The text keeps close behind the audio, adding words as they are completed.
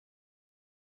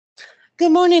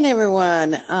Good morning,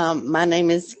 everyone. My name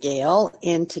is Gail,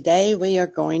 and today we are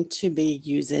going to be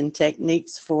using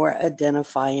techniques for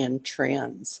identifying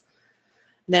trends.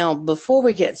 Now, before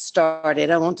we get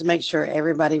started, I want to make sure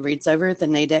everybody reads over the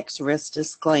Nadex risk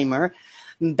disclaimer.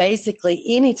 Basically,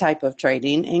 any type of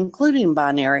trading, including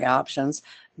binary options,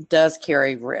 does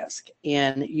carry risk,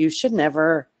 and you should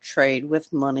never trade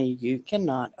with money you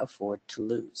cannot afford to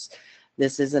lose.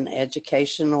 This is an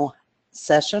educational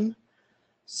session.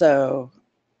 So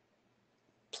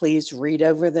please read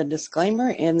over the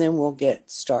disclaimer and then we'll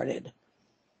get started.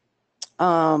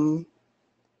 Omar,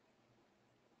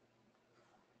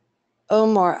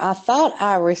 I thought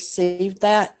I received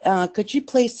that. Could you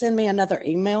please send me another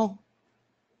email?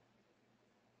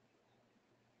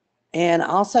 And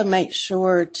also make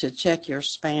sure to check your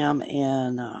spam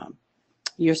and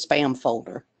your spam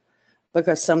folder,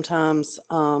 because sometimes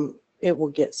it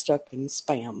will get stuck in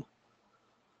spam.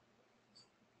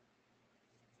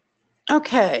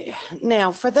 Okay,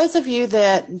 now for those of you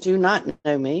that do not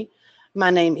know me, my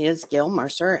name is Gail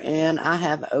Mercer and I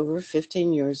have over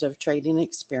 15 years of trading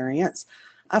experience.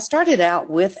 I started out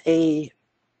with a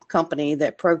company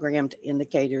that programmed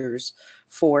indicators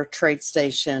for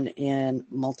TradeStation and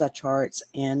MultiCharts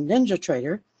and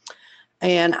NinjaTrader,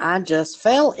 and I just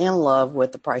fell in love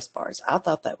with the price bars. I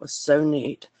thought that was so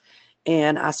neat,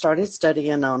 and I started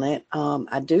studying on it.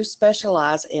 I do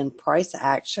specialize in price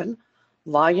action,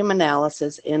 volume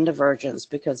analysis, and divergence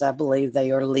because I believe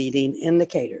they are leading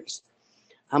indicators.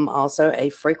 I'm also a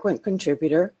frequent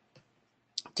contributor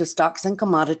to Stocks and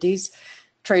Commodities,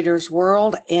 Traders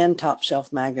World, and Top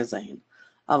Shelf Magazine.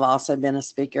 I've also been a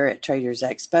speaker at Traders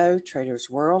Expo, Traders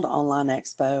World Online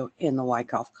Expo, and the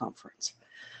Wyckoff Conference.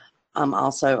 I'm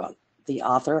also the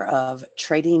author of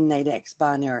Trading Nadex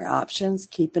Binary Options,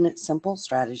 Keeping It Simple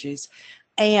Strategies,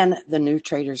 and the New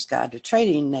Trader's Guide to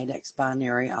Trading Nadex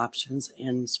Binary Options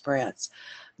and Spreads.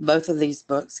 Both of these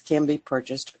books can be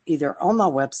purchased either on my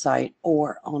website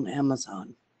or on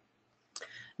Amazon.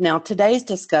 Now, today's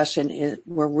discussion is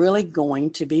we're really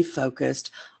going to be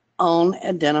focused on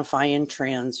identifying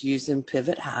trends using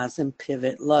pivot highs and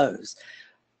pivot lows.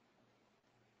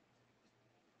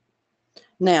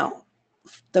 Now,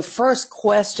 the first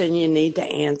question you need to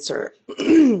answer,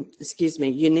 excuse me,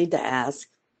 you need to ask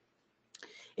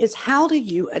is, how do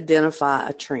you identify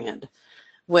a trend?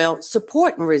 Well,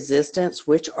 support and resistance,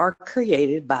 which are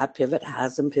created by pivot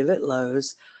highs and pivot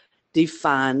lows,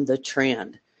 define the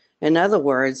trend. In other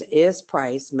words, is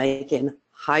price making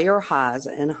higher highs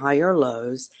and higher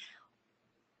lows,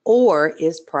 or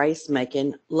is price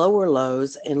making lower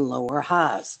lows and lower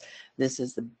highs? This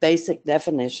is the basic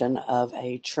definition of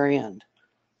a trend.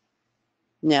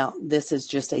 Now, this is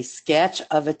just a sketch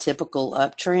of a typical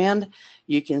uptrend.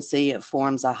 You can see it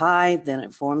forms a high, then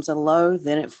it forms a low,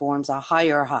 then it forms a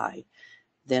higher high,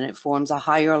 then it forms a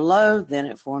higher low, then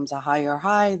it forms a higher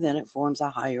high, then it forms a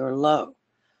higher low.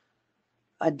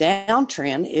 A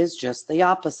downtrend is just the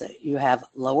opposite. You have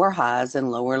lower highs and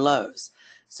lower lows.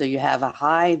 So you have a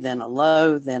high, then a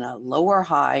low, then a lower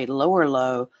high, lower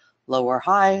low, lower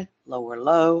high, lower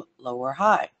low, lower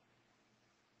high.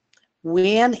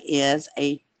 When is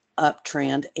a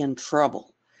uptrend in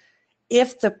trouble?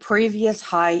 If the previous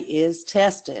high is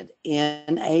tested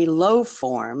and a low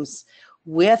forms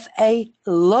with a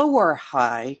lower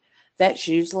high, that's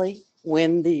usually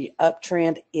when the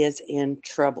uptrend is in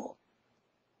trouble.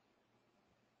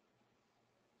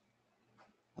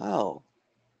 Oh,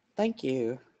 thank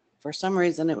you. For some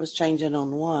reason it was changing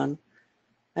on one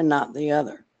and not the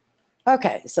other.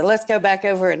 Okay, so let's go back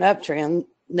over an uptrend.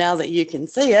 Now that you can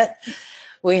see it,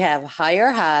 we have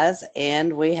higher highs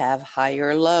and we have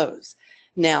higher lows.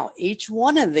 Now, each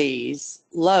one of these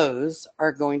lows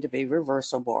are going to be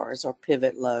reversal bars or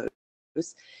pivot lows.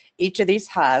 Each of these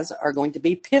highs are going to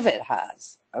be pivot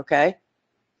highs, okay?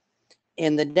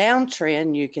 In the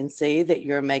downtrend, you can see that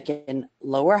you're making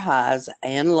lower highs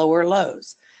and lower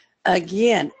lows.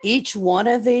 Again, each one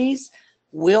of these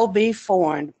will be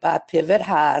formed by pivot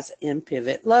highs and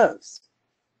pivot lows.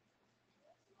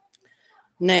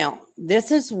 Now,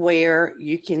 this is where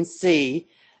you can see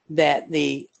that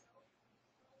the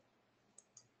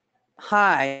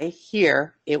high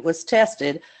here, it was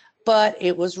tested, but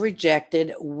it was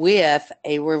rejected with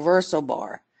a reversal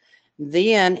bar.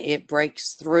 Then it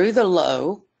breaks through the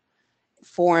low,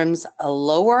 forms a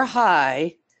lower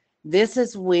high. This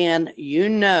is when you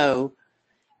know,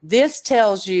 this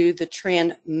tells you the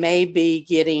trend may be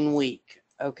getting weak,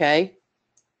 okay?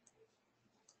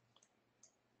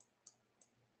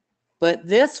 But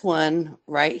this one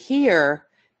right here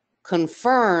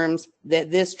confirms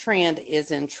that this trend is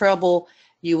in trouble.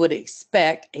 You would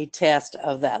expect a test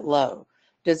of that low.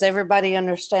 Does everybody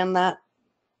understand that?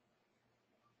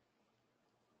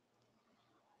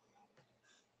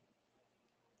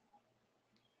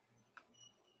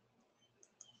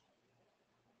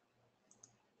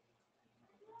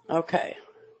 Okay.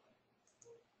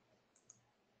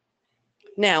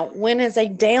 Now, when is a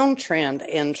downtrend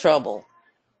in trouble?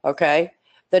 Okay.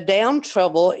 The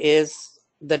downtrend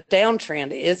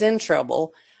is in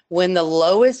trouble when the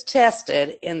low is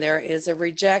tested and there is a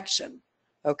rejection.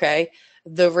 Okay.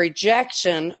 The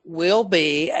rejection will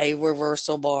be a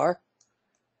reversal bar.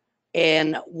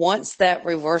 And once that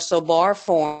reversal bar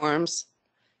forms,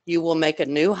 you will make a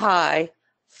new high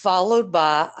followed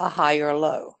by a higher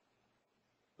low.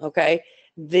 Okay.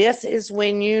 This is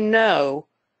when you know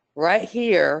right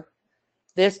here,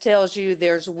 this tells you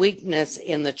there's weakness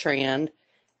in the trend.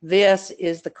 This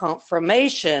is the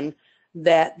confirmation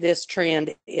that this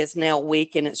trend is now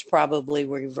weak and it's probably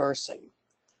reversing.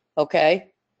 Okay?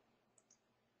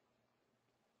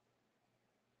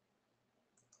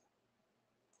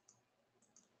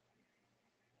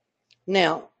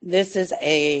 Now, this is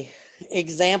an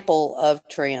example of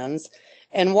trends.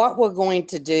 And what we're going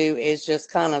to do is just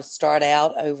kind of start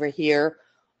out over here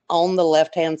on the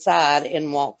left-hand side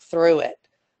and walk through it.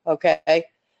 Okay,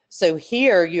 so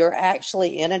here you're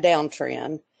actually in a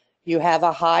downtrend. You have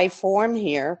a high form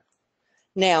here.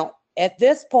 Now, at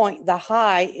this point, the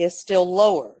high is still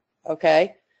lower,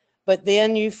 okay? But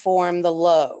then you form the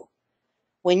low.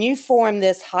 When you form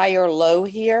this higher low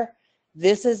here,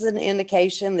 this is an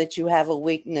indication that you have a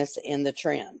weakness in the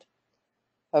trend,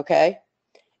 okay?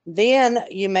 Then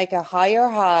you make a higher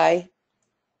high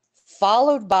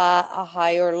followed by a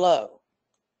higher low.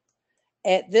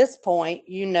 At this point,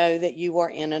 you know that you are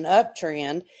in an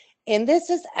uptrend, and this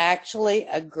is actually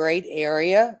a great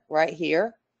area right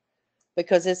here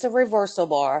because it's a reversal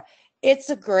bar. It's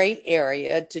a great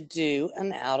area to do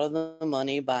an out of the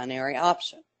money binary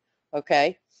option.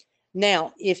 Okay.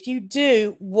 Now, if you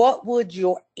do, what would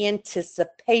your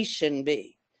anticipation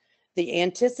be? The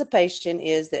anticipation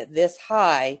is that this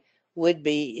high would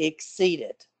be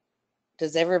exceeded.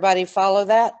 Does everybody follow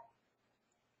that?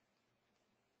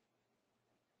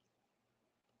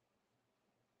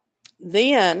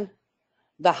 Then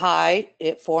the high,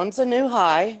 it forms a new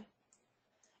high.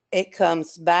 It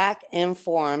comes back and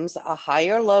forms a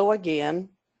higher low again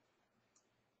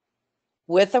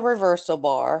with a reversal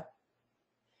bar.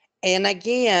 And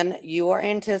again, you are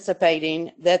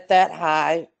anticipating that that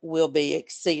high will be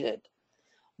exceeded.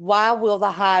 Why will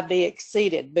the high be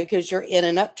exceeded? Because you're in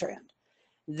an uptrend.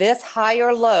 This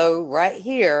higher low right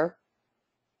here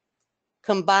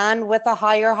combined with a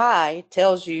higher high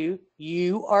tells you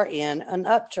you are in an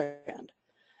uptrend.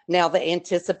 Now, the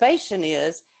anticipation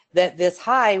is that this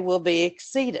high will be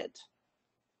exceeded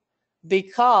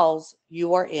because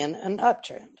you are in an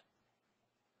uptrend.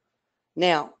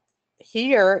 Now,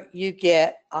 here you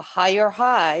get a higher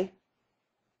high,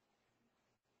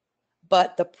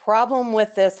 but the problem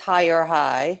with this higher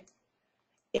high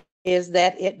is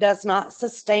that it does not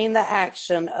sustain the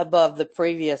action above the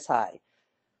previous high.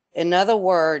 In other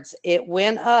words, it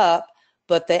went up,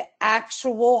 but the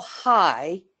actual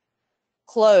high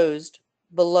closed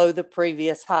below the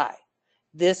previous high.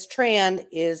 This trend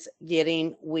is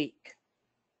getting weak.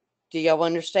 Do y'all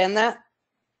understand that?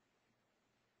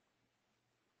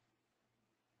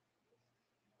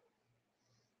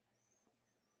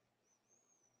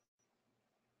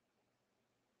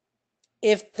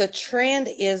 If the trend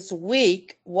is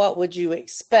weak, what would you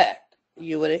expect?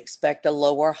 You would expect a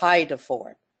lower high to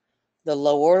form. The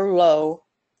lower low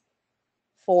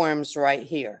forms right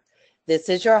here. This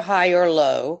is your higher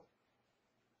low,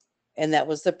 and that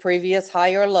was the previous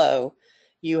higher low.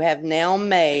 You have now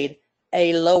made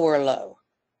a lower low.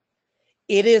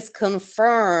 It is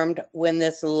confirmed when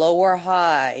this lower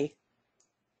high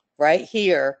right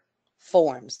here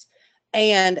forms,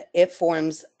 and it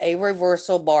forms a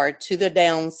reversal bar to the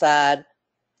downside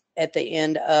at the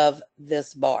end of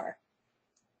this bar.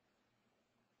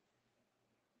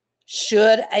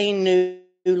 Should a new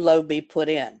low be put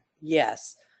in?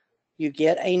 Yes. You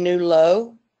get a new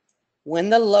low. When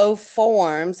the low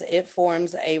forms, it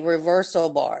forms a reversal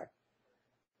bar.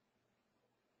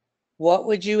 What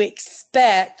would you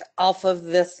expect off of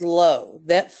this low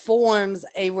that forms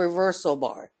a reversal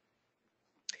bar?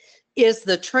 Is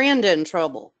the trend in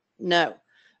trouble? No.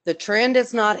 The trend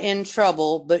is not in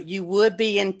trouble, but you would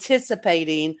be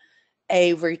anticipating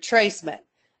a retracement.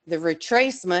 The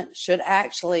retracement should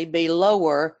actually be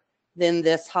lower than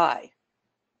this high.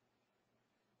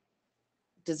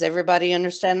 Does everybody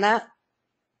understand that?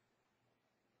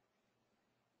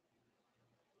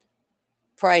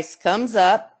 Price comes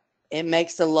up, it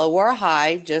makes a lower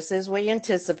high, just as we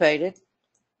anticipated.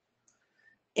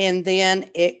 And then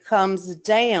it comes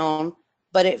down,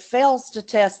 but it fails to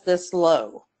test this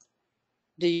low.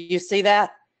 Do you see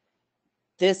that?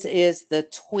 This is the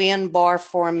twin bar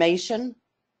formation.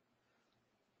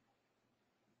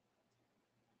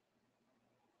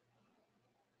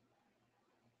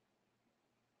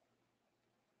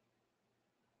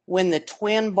 When the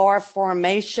twin bar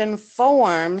formation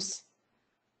forms,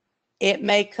 it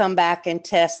may come back and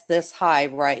test this high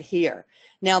right here.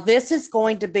 Now, this is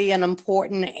going to be an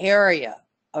important area,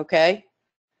 okay?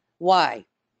 Why?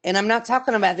 And I'm not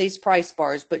talking about these price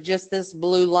bars, but just this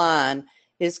blue line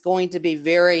is going to be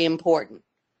very important.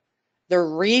 The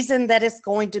reason that it's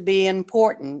going to be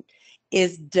important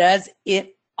is, does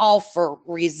it offer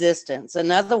resistance?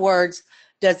 In other words,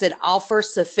 does it offer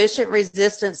sufficient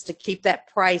resistance to keep that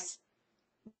price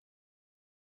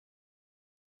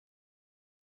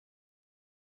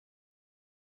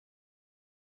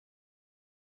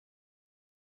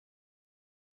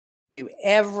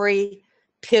every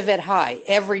pivot high,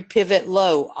 every pivot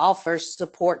low offers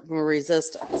support and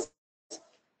resistance?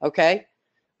 Okay,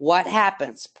 what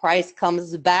happens? Price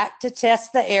comes back to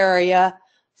test the area,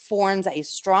 forms a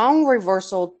strong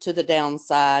reversal to the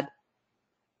downside,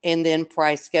 and then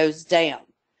price goes down.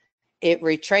 It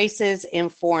retraces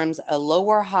and forms a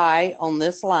lower high on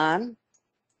this line.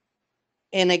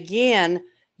 And again,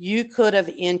 you could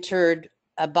have entered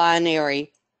a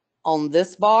binary on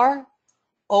this bar,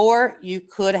 or you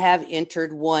could have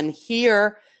entered one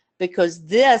here, because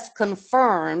this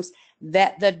confirms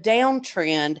that the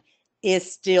downtrend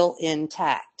is still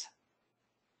intact.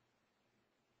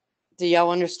 Do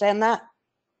y'all understand that?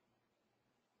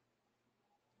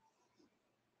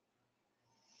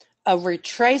 A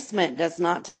retracement does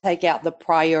not take out the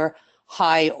prior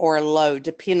high or low,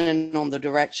 depending on the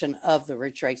direction of the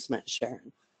retracement,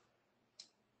 Sharon.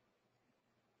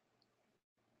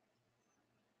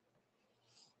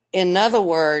 In other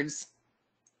words,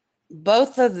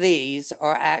 both of these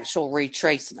are actual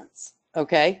retracements,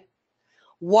 okay?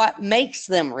 What makes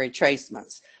them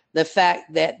retracements? The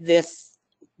fact that this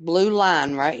blue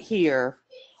line right here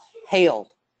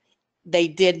held. They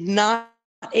did not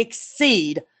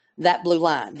exceed that blue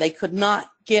line. They could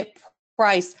not get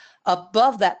price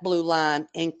above that blue line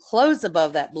and close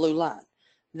above that blue line.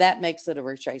 That makes it a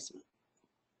retracement.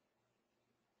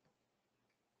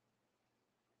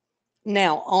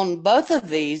 Now, on both of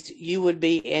these, you would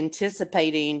be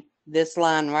anticipating this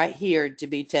line right here to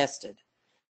be tested.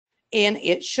 And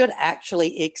it should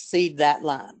actually exceed that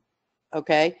line,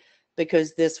 okay?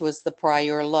 Because this was the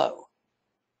prior low.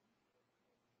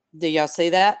 Do y'all see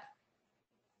that?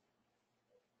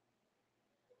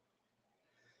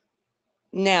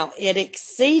 Now, it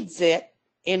exceeds it,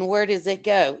 and where does it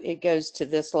go? It goes to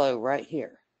this low right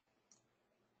here.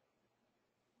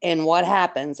 And what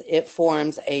happens? It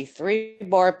forms a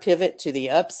 3-bar pivot to the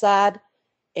upside,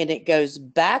 and it goes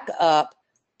back up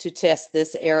to test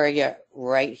this area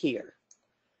right here.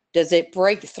 Does it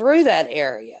break through that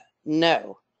area?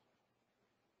 No.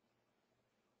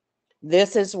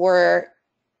 This is where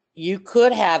you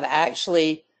could have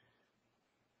actually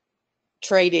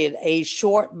traded a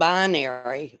short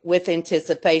binary with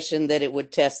anticipation that it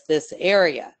would test this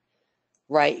area.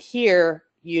 Right here,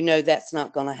 you know that's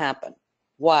not going to happen.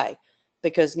 Why?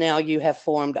 Because now you have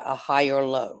formed a higher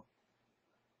low.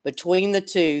 Between the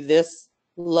two, this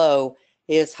low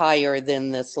is higher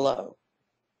than this low.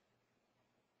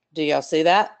 Do y'all see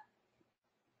that?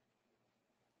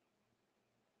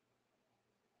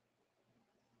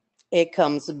 It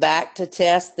comes back to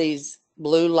test these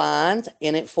blue lines,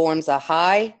 and it forms a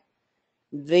high.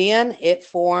 Then it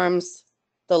forms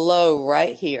the low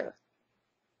right here.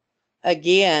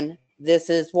 Again,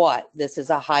 this is what? This is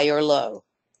a higher low.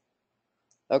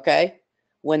 Okay?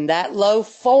 When that low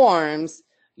forms,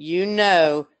 you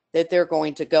know that they're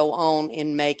going to go on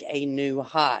and make a new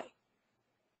high.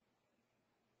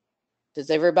 Does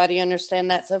everybody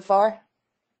understand that so far?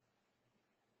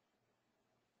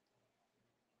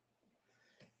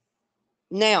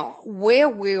 Now, where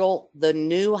will the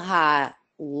new high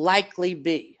likely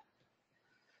be?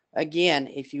 Again,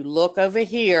 if you look over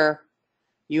here,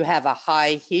 you have a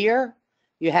high here,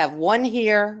 you have one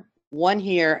here,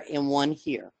 and one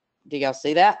here. Do y'all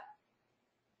see that?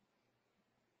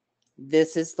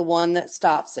 This is the one that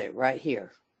stops it right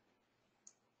here.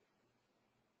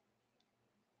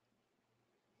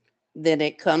 Then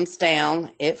it comes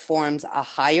down, it forms a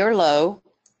higher low.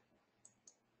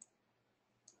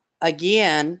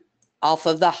 Again, off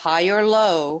of the higher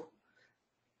low,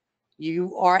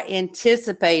 you are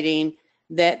anticipating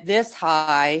that this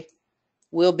high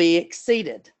will be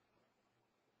exceeded.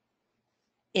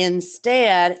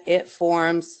 Instead, it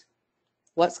forms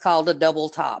what's called a double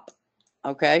top,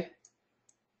 okay?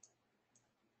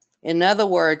 In other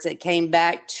words, it came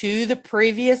back to the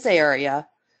previous area,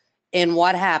 and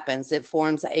what happens? It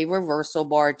forms a reversal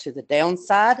bar to the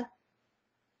downside.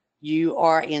 You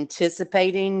are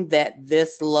anticipating that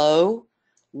this low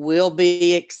will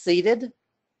be exceeded.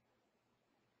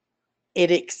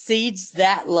 It exceeds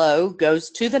that low, goes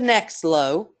to the next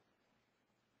low,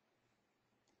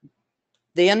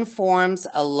 then forms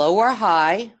a lower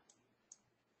high.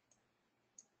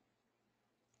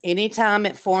 Anytime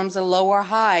it forms a lower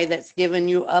high, that's giving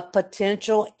you a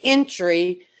potential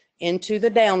entry into the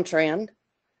downtrend,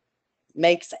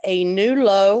 makes a new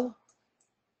low,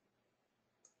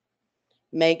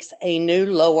 makes a new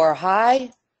lower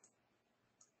high.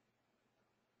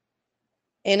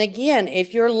 And again,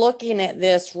 if you're looking at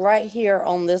this right here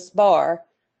on this bar,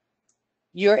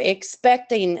 you're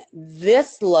expecting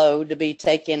this low to be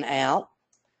taken out,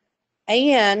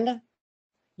 and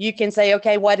you can say,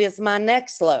 okay, what is my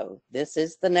next low? This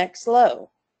is the next low.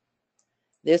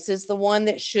 This is the one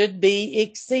that should be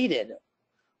exceeded,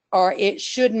 or it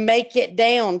should make it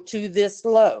down to this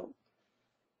low.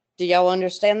 Do y'all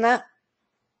understand that?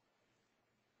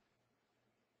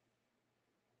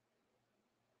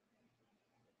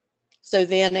 So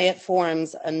then it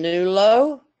forms a new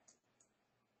low,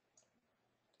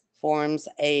 forms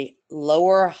a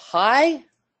lower high,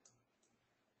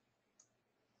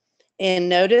 and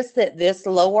notice that this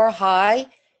lower high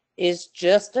is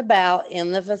just about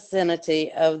in the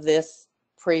vicinity of this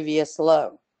previous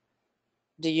low.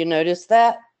 Do you notice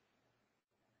that?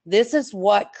 This is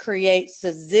what creates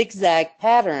the zigzag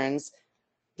patterns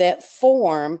that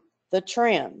form the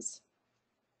trends.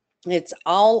 It's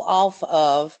all off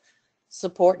of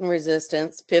support and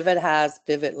resistance, pivot highs,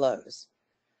 pivot lows.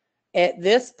 At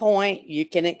this point, you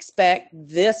can expect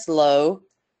this low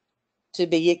to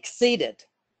be exceeded.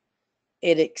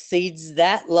 It exceeds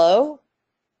that low,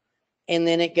 and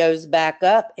then it goes back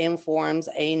up and forms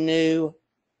a new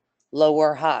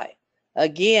lower high.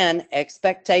 Again,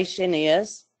 expectation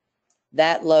is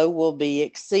that low will be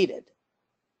exceeded.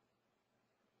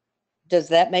 Does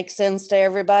that make sense to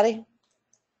everybody?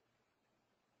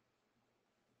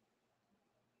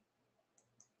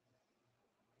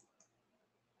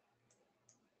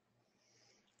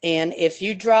 And if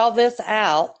you draw this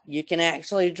out, you can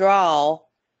actually draw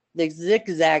the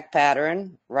zigzag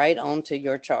pattern right onto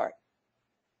your chart.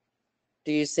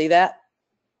 Do you see that?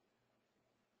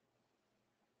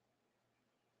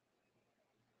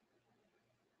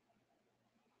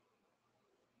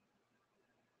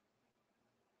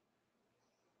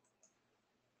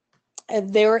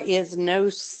 And there is no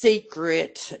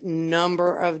secret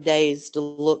number of days to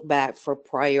look back for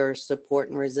prior support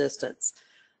and resistance.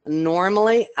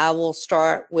 Normally, I will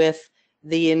start with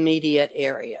the immediate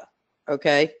area,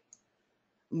 okay?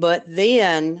 But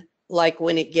then, like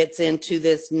when it gets into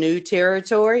this new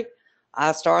territory,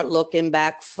 I start looking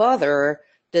back further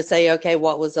to say, okay,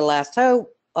 what was the last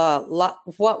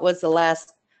what was the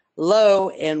last low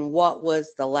and what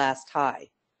was the last high?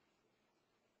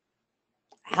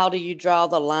 How do you draw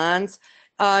the lines?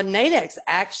 Nadex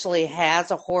actually has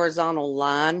a horizontal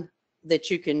line that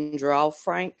you can draw,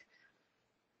 Frank.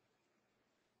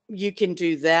 You can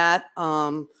do that.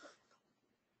 I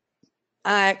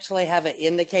actually have an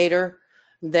indicator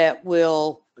that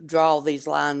will draw these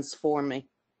lines for me.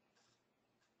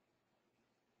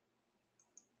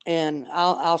 And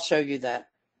I'll show you that.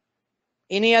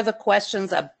 Any other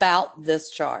questions about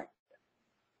this chart?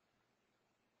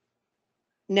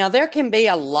 Now, there can be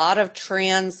a lot of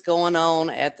trends going on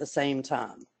at the same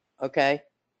time, okay?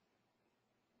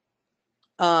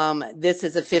 This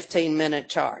is a 15-minute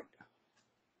chart.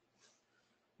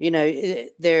 You know,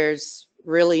 there's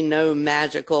really no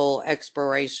magical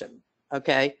expiration,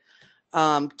 okay?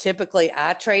 Typically,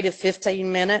 I trade a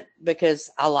 15-minute because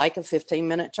I like a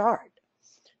 15-minute chart.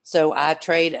 So I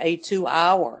trade a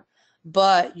 2-hour,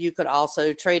 but you could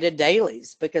also trade a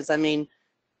dailies because, I mean,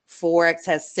 forex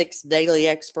has 6 daily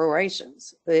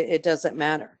expirations. It doesn't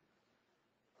matter.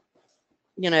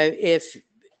 You know, if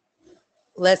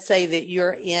let's say that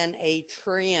you're in a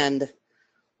trend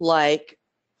like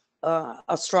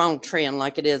a strong trend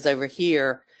like it is over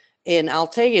here, and I'll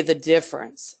tell you the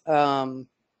difference. You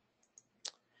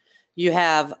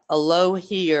have a low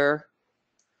here,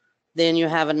 then you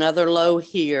have another low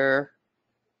here,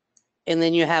 and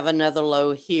then you have another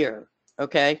low here,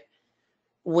 okay?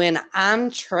 When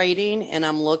I'm trading and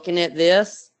I'm looking at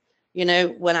this, you know,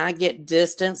 when I get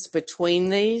distance between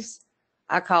these,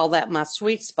 I call that my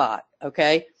sweet spot,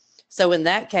 okay? So in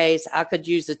that case, I could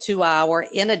use a 2-hour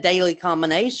in a daily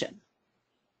combination.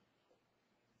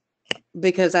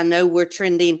 because I know we're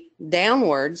trending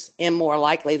downwards, and more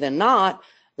likely than not,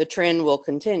 the trend will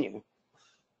continue.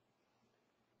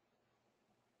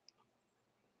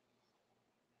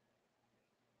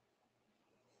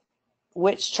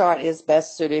 Which chart is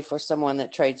best suited for someone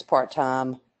that trades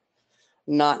part-time,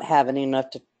 not having enough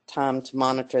time to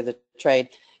monitor the trade?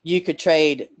 You could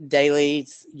trade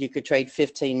dailies, you could trade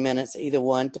 15 minutes, either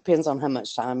one. Depends on how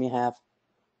much time you have.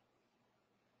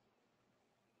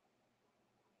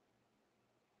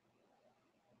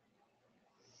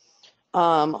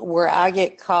 Where I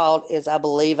get caught is I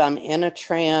believe I'm in a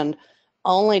trend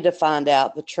only to find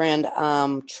out the trend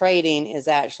I'm trading is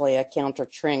actually a counter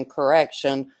trend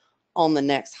correction on the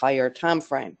next higher time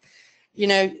frame. You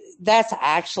know, that's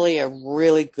actually a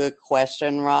really good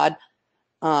question,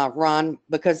 Ron,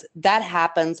 because that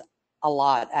happens a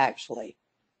lot, actually.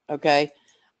 Okay.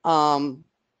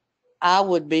 I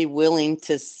would be willing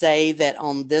to say that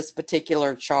on this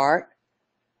particular chart,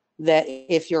 that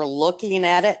if you're looking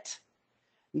at it,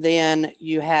 then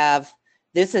you have,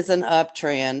 this is an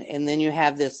uptrend, and then you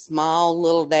have this small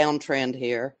little downtrend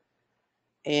here.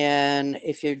 And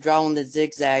if you're drawing the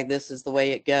zigzag, this is the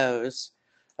way it goes.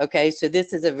 Okay, so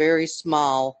this is a very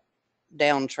small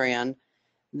downtrend.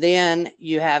 Then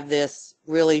you have this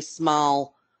really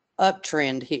small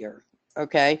uptrend here,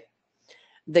 okay?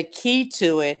 The key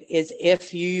to it is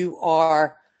if you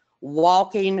are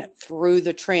walking through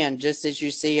the trend, just as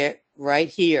you see it right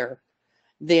here,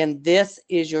 then this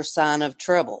is your sign of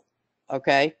trouble,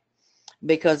 okay?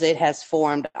 Because it has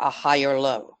formed a higher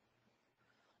low.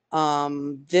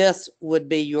 This would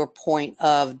be your point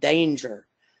of danger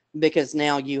because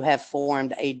now you have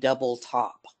formed a double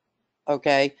top,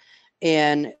 okay?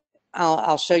 And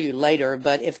I'll show you later,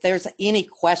 but if there's any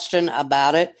question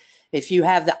about it, if you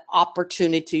have the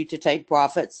opportunity to take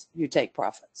profits, you take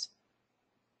profits.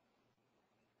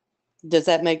 Does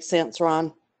that make sense,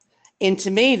 Ron? And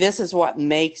to me, this is what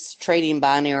makes trading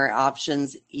binary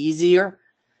options easier,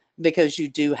 because you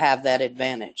do have that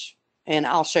advantage. And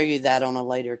I'll show you that on a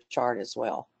later chart as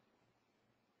well.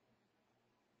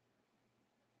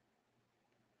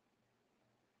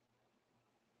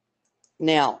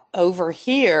 Now, over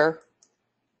here,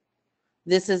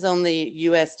 this is on the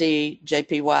USD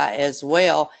JPY as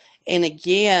well. And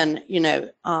again, you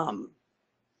know,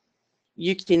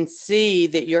 you can see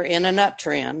that you're in an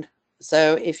uptrend.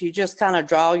 So if you just kind of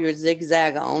draw your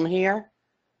zigzag on here,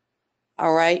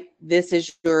 all right, this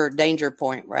is your danger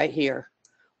point right here.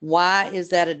 Why is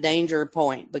that a danger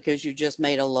point? Because you just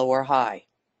made a lower high,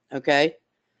 okay?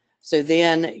 So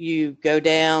then you go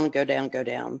down, go down, go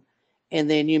down, and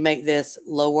then you make this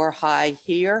lower high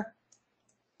here.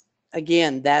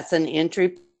 Again, that's an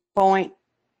entry point,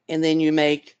 and then you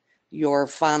make your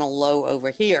final low over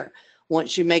here.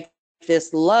 Once you make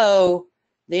this low,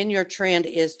 then your trend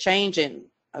is changing,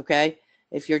 okay?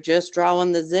 If you're just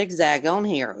drawing the zigzag on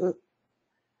here,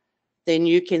 then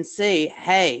you can see,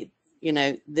 hey, you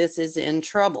know, this is in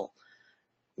trouble.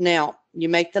 Now, you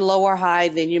make the lower high,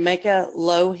 then you make a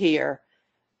low here.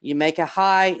 You make a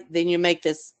high, then you make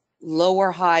this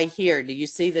lower high here. Do you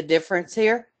see the difference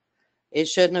here? It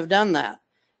shouldn't have done that.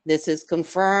 This is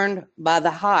confirmed by the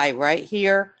high right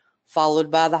here, followed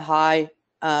by the high,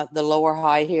 the lower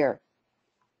high here.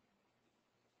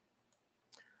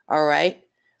 All right.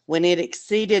 When it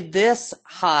exceeded this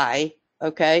high,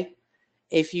 okay,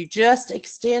 if you just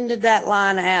extended that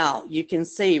line out, you can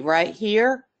see right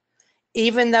here,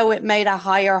 even though it made a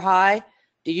higher high,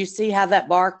 do you see how that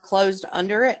bar closed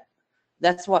under it?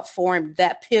 That's what formed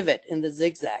that pivot in the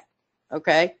zigzag,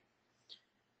 okay?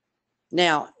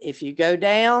 Now, if you go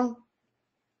down,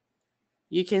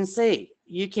 you can see,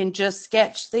 you can just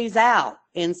sketch these out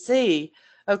and see,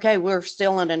 okay, we're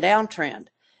still in a downtrend.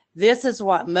 This is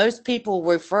what most people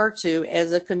refer to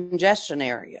as a congestion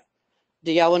area.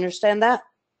 Do y'all understand that?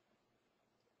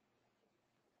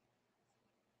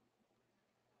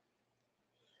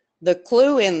 The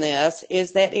clue in this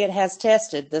is that it has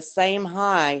tested the same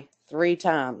high 3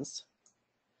 times.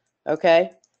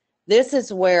 Okay? This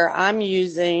is where I'm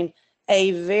using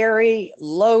a very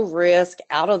low risk,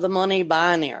 out of the money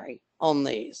binary on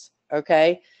these.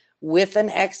 Okay? With an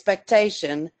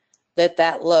expectation that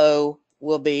that low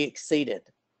will be exceeded.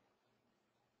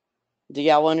 Do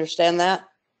y'all understand that?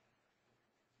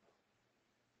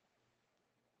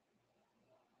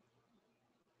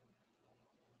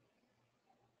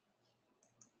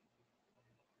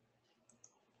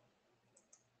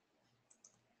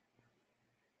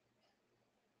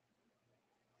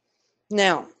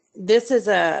 Now, this is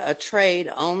a trade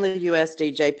on the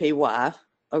USD JPY,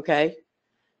 okay?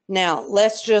 Now,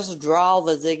 let's just draw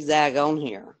the zigzag on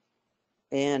here.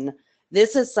 And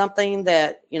this is something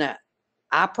that, you know,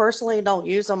 I personally don't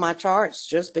use on my charts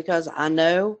just because I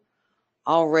know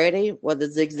already what the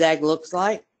zigzag looks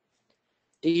like.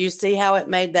 Do you see how it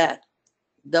made that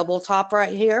double top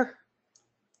right here?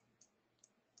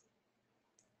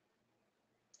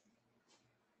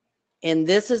 And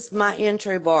this is my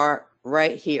entry bar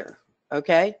right here,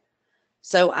 okay?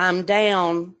 So I'm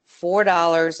down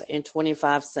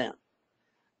 $4.25.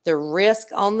 The risk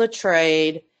on the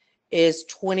trade is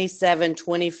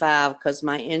 $27.25 because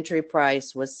my entry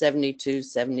price was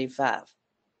 $72.75.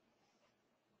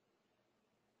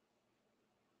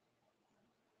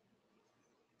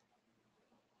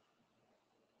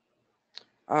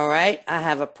 All right, I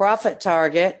have a profit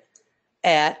target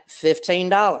at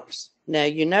 $15. Now,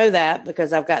 you know that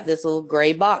because I've got this little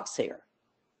gray box here,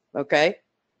 okay?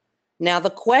 Now, the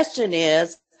question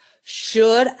is,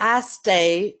 should I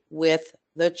stay with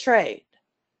the trade?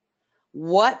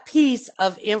 What piece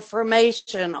of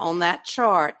information on that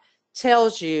chart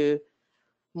tells you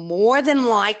more than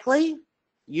likely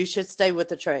you should stay with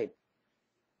the trade?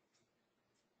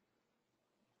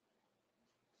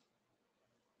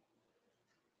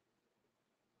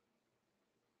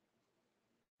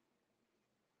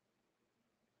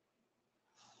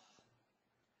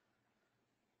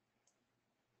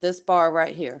 This bar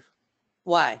right here.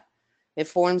 Why? It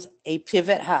forms a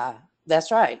pivot high.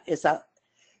 That's right. It's a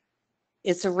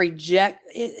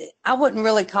I wouldn't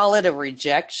really call it a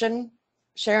rejection,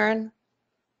 Sharon.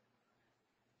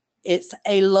 It's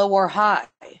a lower high.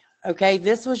 Okay,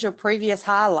 this was your previous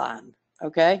high line.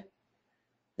 Okay,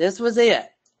 this was it.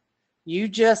 You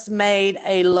just made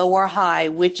a lower high,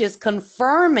 which is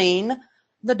confirming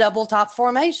the double top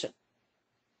formation.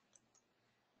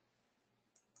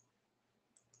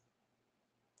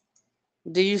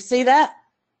 Do you see that?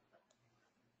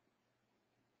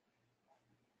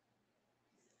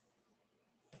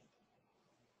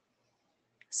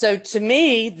 So to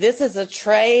me, this is a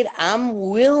trade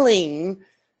I'm willing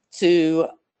to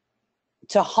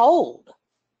hold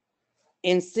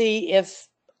and see if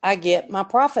I get my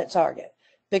profit target,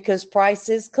 because price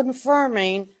is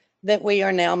confirming that we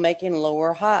are now making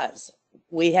lower highs.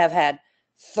 We have had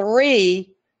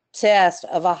 3 tests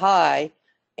of a high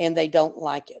and they don't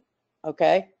like it,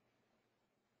 okay?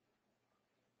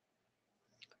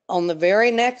 On the very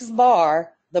next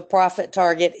bar, the profit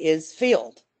target is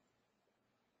filled.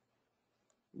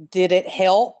 Did it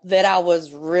help that I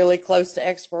was really close to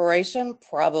expiration?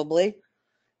 Probably.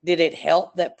 Did it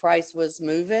help that price was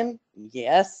moving?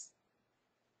 Yes.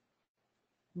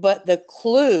 But the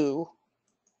clue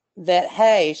that,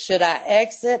 hey, should I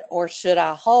exit or should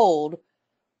I hold,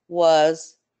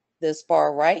 was this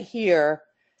bar right here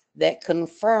that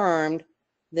confirmed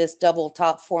this double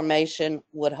top formation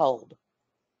would hold.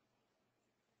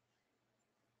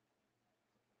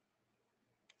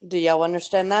 Do y'all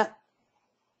understand that?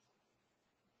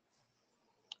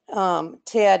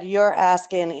 Ted, you're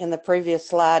asking in the previous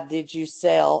slide, did you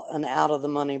sell an out of the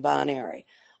money binary?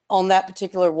 On that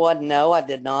particular one, no, I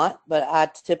did not, but I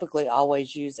typically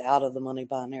always use out of the money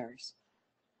binaries.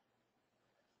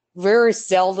 Very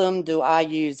seldom do I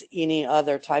use any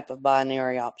other type of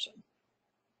binary option.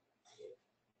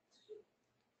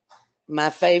 My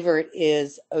favorite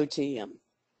is OTM.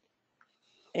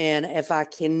 And if I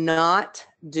cannot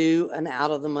do an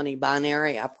out of the money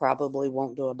binary, I probably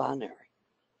won't do a binary.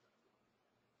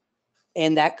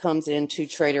 And that comes into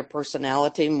trader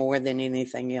personality more than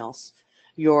anything else.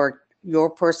 Your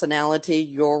personality,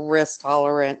 your risk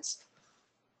tolerance,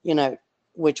 you know,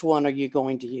 which one are you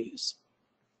going to use?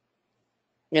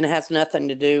 And it has nothing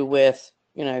to do with,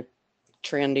 you know,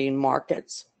 trending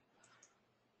markets.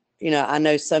 You know, I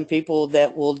know some people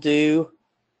that will do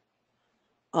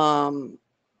at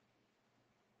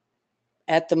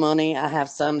the money. I have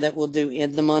some that will do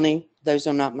in the money. Those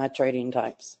are not my trading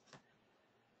types.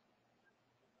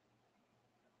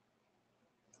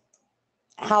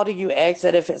 How do you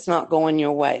exit if it's not going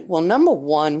your way? Well, number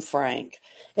one, Frank,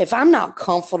 if I'm not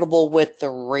comfortable with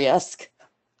the risk,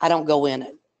 I don't go in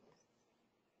it.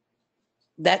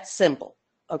 That's simple,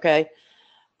 okay?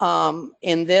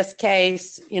 In this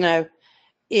case, you know,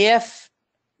 if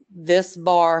this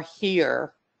bar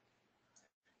here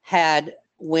had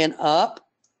went up,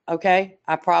 okay,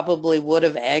 I probably would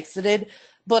have exited.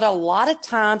 But a lot of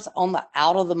times on the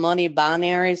out of the money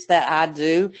binaries that I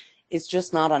do, it's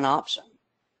just not an option,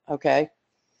 okay?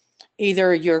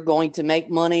 Either you're going to make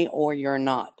money or you're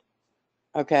not,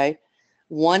 okay?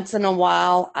 Once in a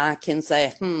while, I can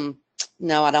say,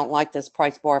 no, I don't like this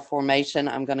price bar formation.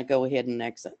 I'm going to go ahead and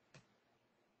exit.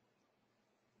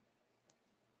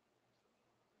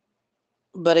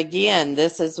 But again,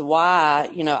 this is why,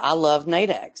 you know, I love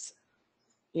Nadex.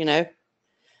 You know,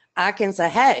 I can say,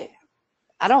 hey,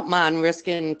 I don't mind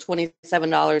risking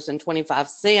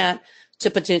 $27.25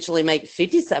 to potentially make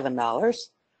 $57.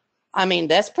 I mean,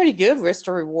 that's pretty good risk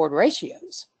to reward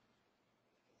ratios.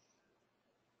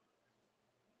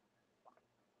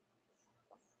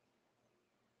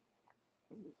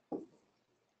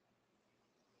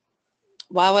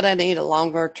 Why would I need a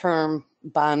longer term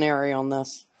binary on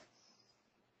this?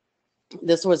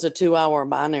 This was a 2-hour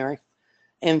binary.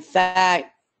 In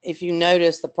fact, if you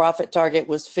notice, the profit target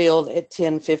was filled at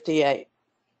 10:58.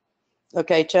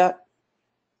 Okay, Chuck?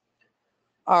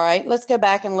 All right, let's go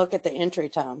back and look at the entry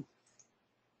time.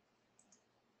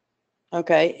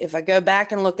 Okay, if I go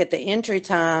back and look at the entry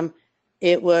time,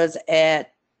 it was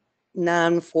at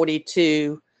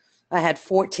 9:42. I had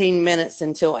 14 minutes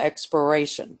until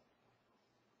expiration.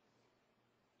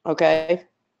 Okay.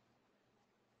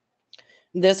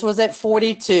 This was at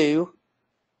 42.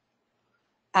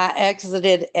 I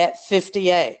exited at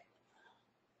 58.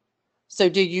 So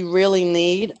do you really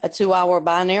need a 2-hour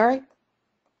binary?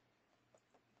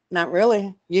 Not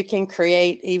really. You can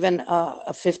create even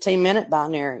a 15-minute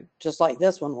binary, just like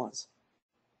this one was.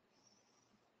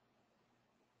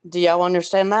 Do y'all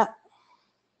understand that?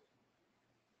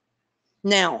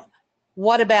 Now,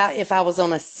 what about if I was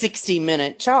on a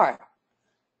 60-minute chart?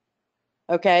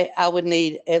 Okay, I would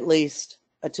need at least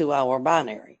a 2-hour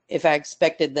binary if I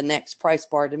expected the next price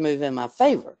bar to move in my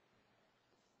favor.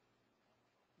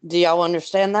 Do y'all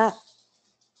understand that?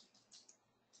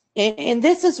 And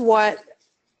this is what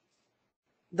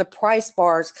the price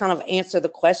bars kind of answer the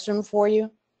question for you.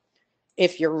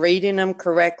 If you're reading them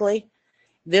correctly,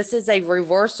 this is a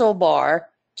reversal bar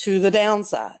to the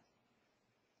downside.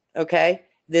 Okay,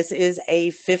 this is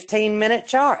a 15-minute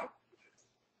chart.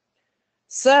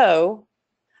 So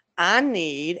I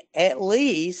need at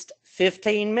least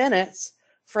 15 minutes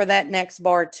for that next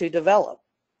bar to develop.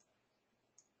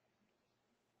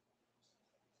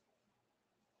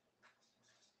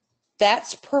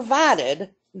 That's provided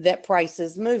that price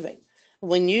is moving.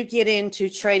 When you get into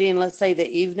trading, let's say the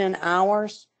evening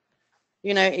hours,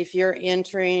 you know, if you're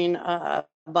entering a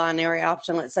binary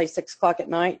option, let's say 6 o'clock at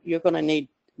night, you're going to need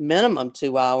minimum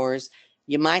 2 hours.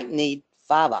 You might need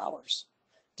 5 hours,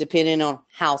 depending on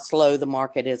how slow the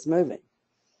market is moving.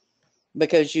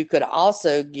 Because you could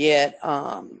also get,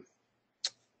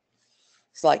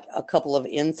 it's like a couple of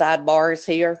inside bars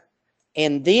here,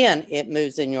 and then it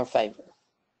moves in your favor.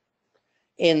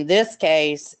 In this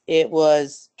case, it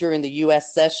was during the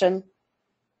U.S. session,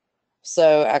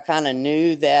 so I kind of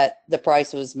knew that the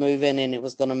price was moving and it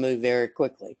was going to move very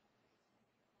quickly.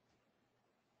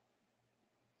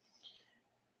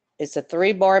 It's a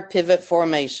 3-bar pivot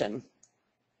formation.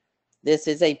 This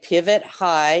is a pivot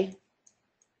high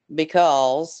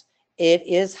because it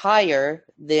is higher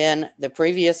than the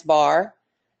previous bar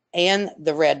and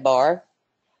the red bar,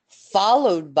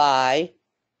 followed by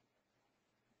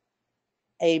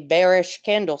a bearish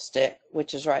candlestick,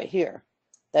 which is right here.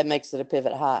 That makes it a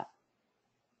pivot high.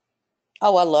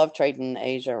 Oh, I love trading in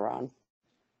Asia, Ron.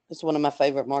 It's one of my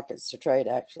favorite markets to trade,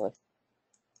 actually.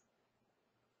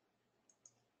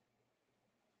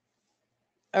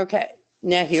 Okay,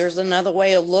 now here's another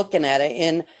way of looking at it.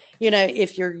 And, you know,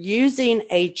 if you're using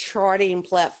a charting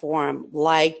platform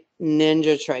like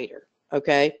NinjaTrader,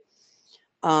 okay,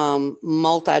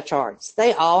 multi-charts,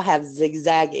 they all have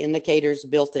zigzag indicators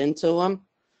built into them.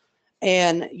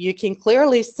 And you can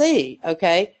clearly see,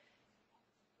 okay,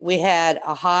 we had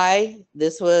a high.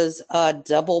 This was a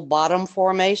double bottom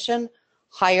formation,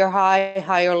 higher high,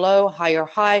 higher low, higher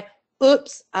high.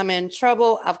 Oops, I'm in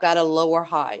trouble. I've got a lower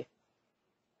high.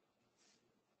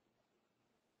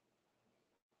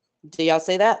 Do y'all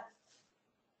see that?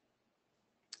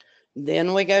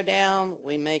 Then we go down,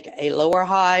 we make a lower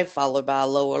high, followed by a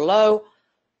lower low,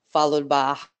 followed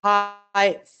by a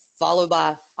high, followed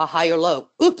by a higher low.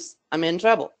 Oops, I'm in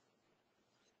trouble.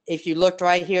 If you looked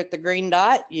right here at the green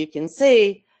dot, you can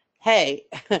see, hey,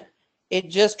 it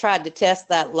just tried to test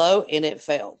that low and it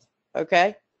failed,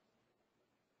 okay?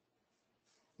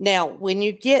 Now, when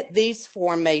you get these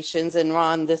formations, and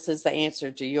Ron, this is the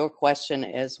answer to your question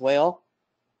as well,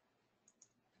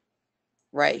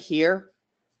 right here.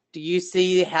 Do you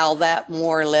see how that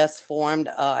more or less formed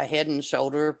a head and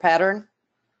shoulder pattern?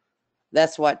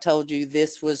 That's what told you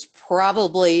this was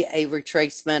probably a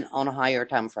retracement on a higher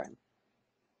time frame.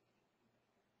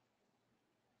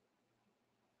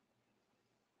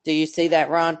 Do you see that,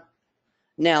 Ron?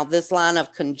 Now, this line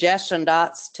of congestion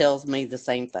dots tells me the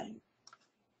same thing.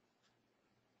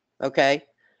 Okay,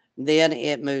 then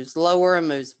it moves lower and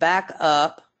moves back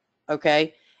up,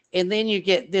 okay? And then you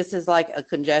get, this is like a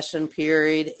congestion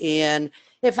period, and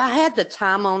If I had the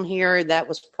time on here, that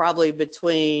was probably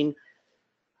between,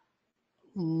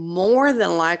 more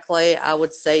than likely, I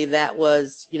would say that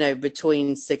was,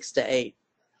 between 6 to 8.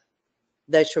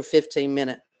 That's your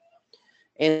 15-minute.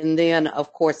 And then,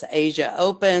 of course, Asia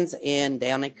opens and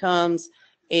down it comes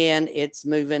and it's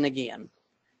moving again.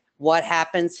 What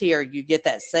happens here? You get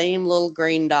that same little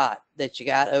green dot that you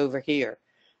got over here.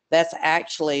 That's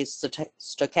actually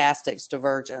stochastic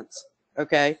divergence,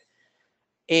 okay?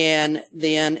 And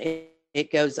then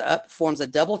it goes up, forms a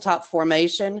double top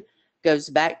formation, goes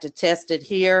back to test it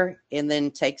here, and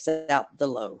then takes out the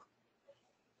low.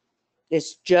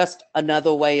 It's just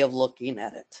another way of looking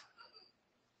at it,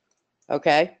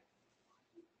 okay?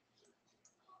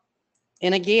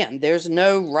 And again, there's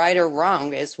no right or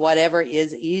wrong. It's whatever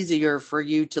is easier for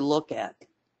you to look at,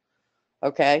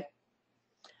 okay?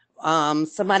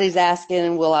 Somebody's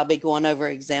asking, will I be going over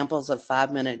examples of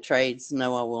 5-minute trades?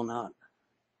 No, I will not.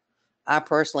 I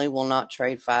personally will not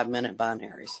trade 5-minute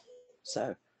binaries.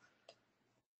 So,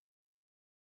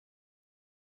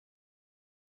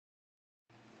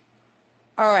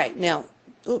 all right, now,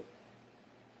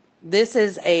 this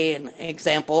is an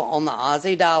example on the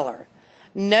Aussie dollar.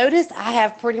 Notice I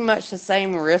have pretty much the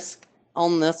same risk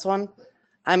on this one.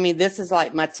 I mean, this is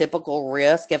like my typical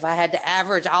risk. If I had to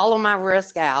average all of my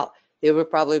risk out, it would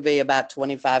probably be about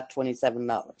 $25,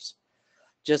 $27,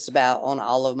 just about on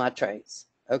all of my trades,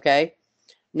 okay?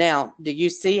 Now, do you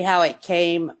see how it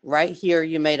came right here?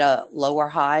 You made a lower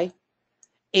high,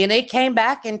 and it came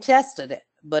back and tested it,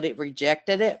 but it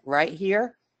rejected it right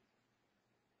here.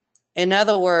 In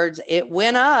other words, it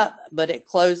went up, but it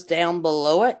closed down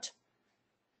below it.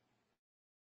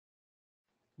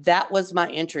 That was my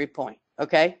entry point,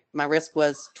 okay? My risk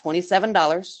was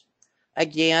 $27.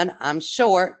 Again, I'm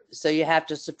short, so you have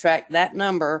to subtract that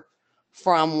number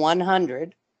from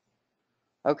 100,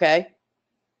 okay?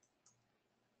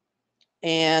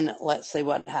 And let's see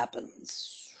what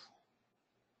happens.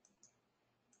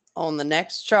 On the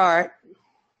next chart,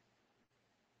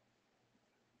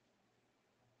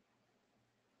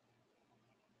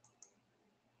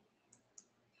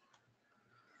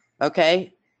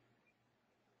 okay?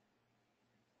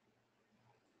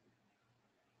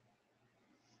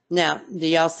 Now, do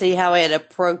y'all see how it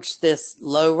approached this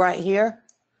low right here?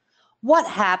 What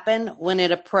happened when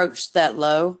it approached that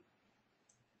low?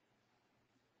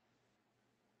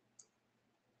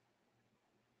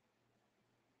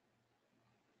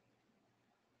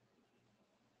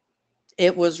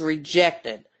 It was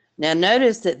rejected. Now,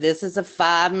 notice that this is a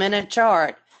 5-minute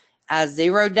chart. I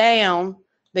zeroed down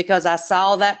because I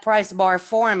saw that price bar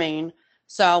forming,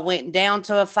 so I went down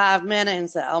to a 5-minute and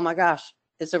said, oh my gosh,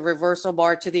 it's a reversal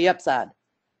bar to the upside.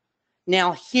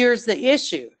 Now, here's the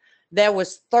issue. There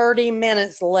was 30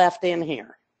 minutes left in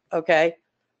here, okay,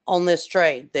 on this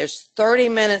trade. There's 30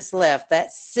 minutes left.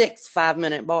 That's 6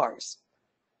 5-minute bars,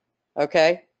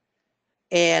 okay?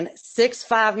 And 6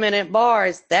 5-minute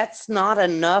bars, that's not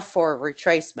enough for a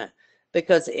retracement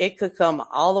because it could come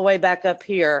all the way back up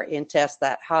here and test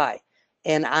that high.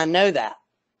 And I know that,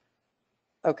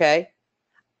 okay?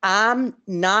 I'm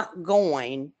not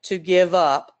going to give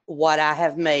up what I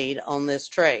have made on this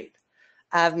trade.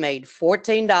 I've made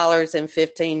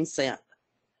 $14.15,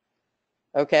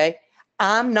 okay?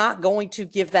 I'm not going to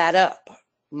give that up.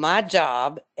 My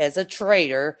job as a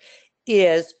trader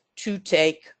is to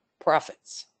take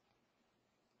profits.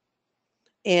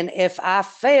 And if I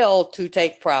fail to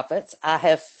take profits, I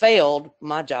have failed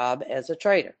my job as a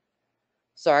trader.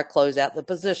 So I close out the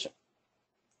position.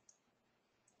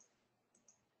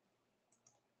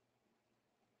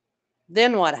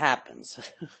 Then what happens?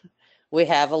 We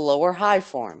have a lower high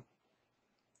form.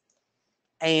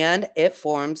 And it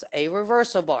forms a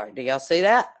reversal bar. Do y'all see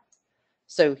that?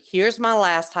 So here's my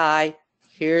last high.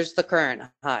 Here's the current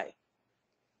high.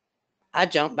 I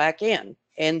jump back in.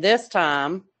 And this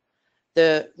time,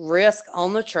 the risk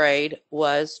on the trade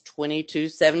was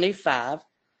 $22.75.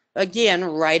 Again,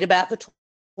 right about the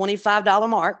 $25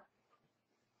 mark.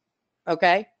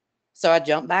 Okay? So I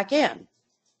jump back in.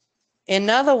 In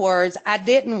other words, I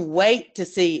didn't wait to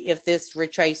see if this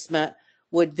retracement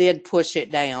would then push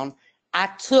it down. I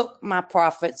took my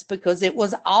profits because it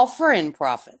was offering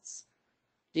profits.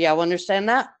 Do y'all understand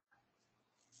that?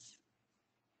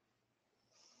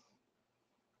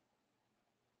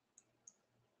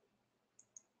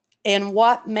 And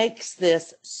what makes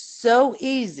this so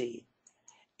easy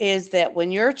is that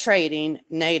when you're trading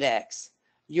Nadex,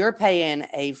 you're paying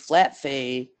a flat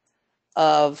fee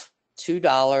of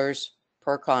 $2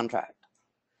 per contract.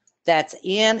 That's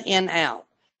in and out.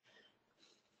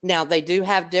 Now, they do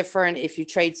have different if you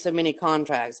trade so many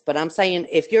contracts, but I'm saying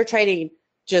if you're trading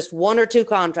just one or two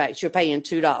contracts, you're paying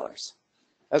 $2.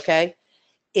 Okay?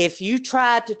 If you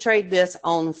try to trade this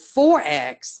on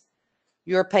forex,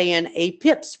 you're paying a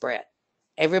pip spread.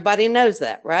 Everybody knows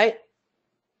that, right?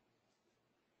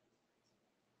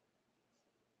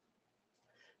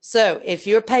 So if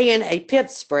you're paying a pip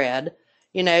spread,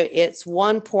 you know, it's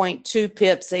 1.2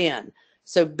 pips in.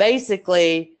 So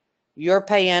basically, you're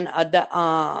paying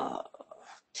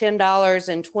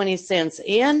 $10.20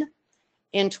 in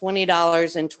and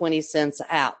 $20.20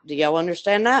 out. Do y'all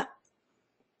understand that?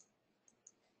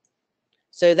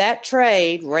 So that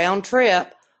trade, round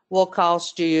trip, will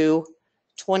cost you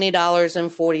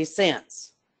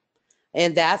 $20.40.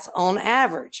 And that's on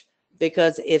average,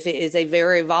 because if it is a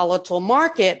very volatile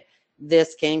market,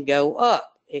 this can go up.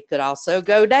 It could also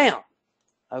go down,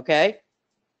 okay?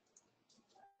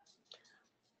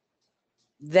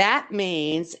 That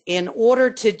means in order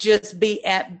to just be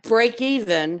at break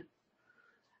even,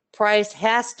 price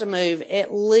has to move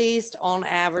at least on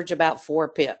average about 4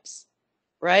 pips,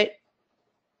 right?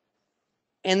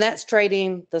 And that's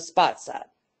trading the spot side.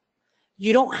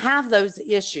 You don't have those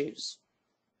issues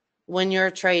when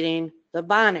you're trading the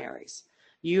binaries.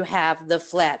 You have the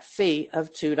flat fee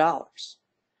of $2.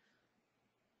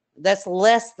 That's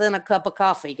less than a cup of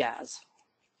coffee, guys.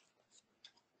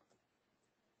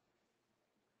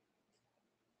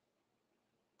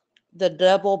 The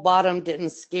double bottom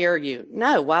didn't scare you.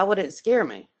 No, why would it scare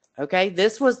me? Okay,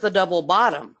 this was the double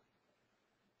bottom.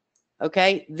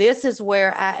 Okay, this is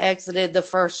where I exited the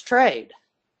first trade,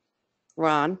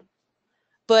 Ron.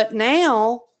 But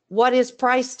now, what is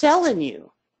price telling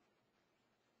you?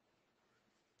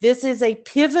 This is a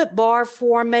pivot bar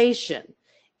formation.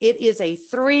 It is a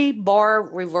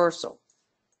 3-bar reversal,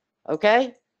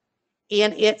 okay?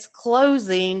 And it's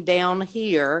closing down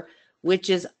here, which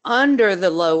is under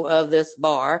the low of this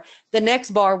bar. The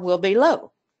next bar will be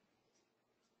low.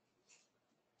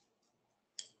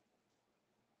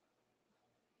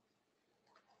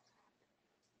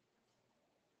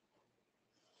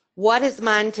 What is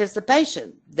my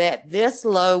anticipation? That this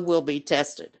low will be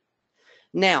tested.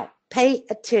 Now, pay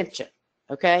attention,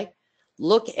 okay?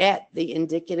 Look at the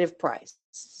indicative price,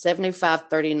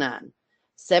 75.39.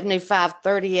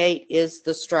 75.38 is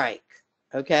the strike,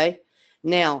 okay?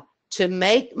 Now, to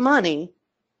make money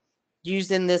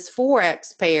using this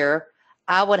forex pair,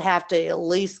 I would have to at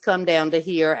least come down to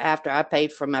here after I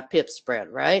paid for my pip spread,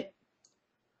 right?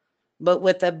 But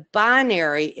with a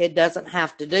binary, it doesn't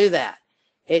have to do that.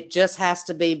 It just has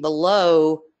to be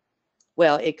below,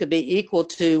 well, it could be equal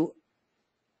to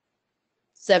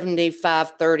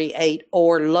 75.38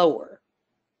 or lower.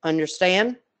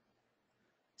 Understand?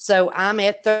 So I'm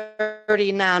at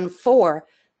 39.4.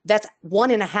 That's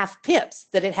 1.5 pips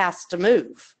that it has to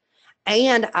move.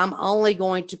 And I'm only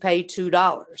going to pay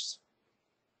 $2.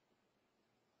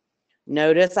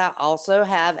 Notice I also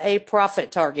have a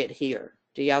profit target here.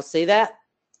 Do y'all see that?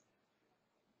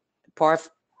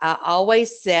 I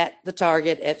always set the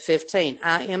target at 15.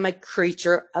 I am a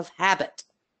creature of habit.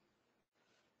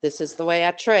 This is the way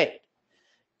I trade.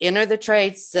 Enter the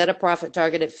trade, set a profit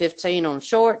target at 15 on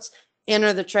shorts.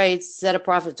 Enter the trade, set a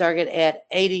profit target at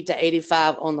 80 to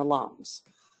 85 on the longs.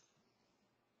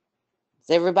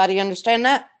 Does everybody understand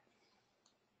that?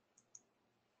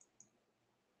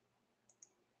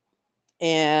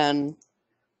 And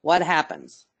what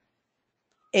happens?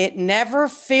 It never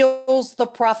fills the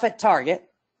profit target,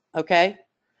 okay?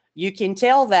 You can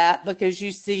tell that because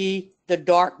you see the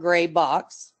dark gray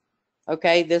box,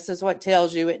 okay? This is what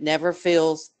tells you it never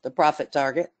fills the profit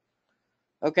target,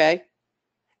 okay?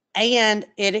 And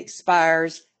it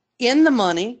expires in the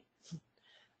money,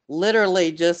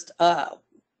 literally just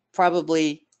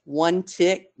probably one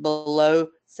tick below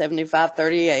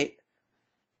 75.38,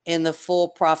 and the full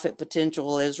profit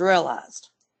potential is realized,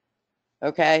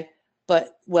 okay?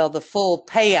 But, well, the full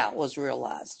payout was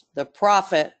realized. The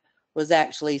profit was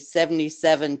actually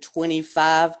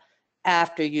 77.25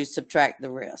 after you subtract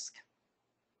the risk.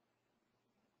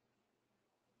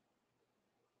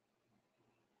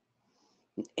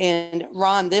 And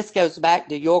Ron, this goes back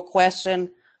to your question.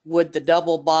 Would the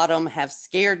double bottom have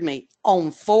scared me?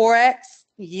 On forex,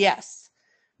 yes,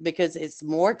 because it's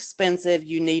more expensive.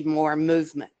 You need more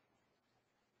movement.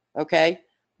 Okay,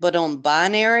 but on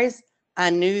binaries, I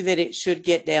knew that it should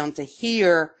get down to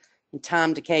here, and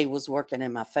time decay was working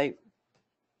in my favor.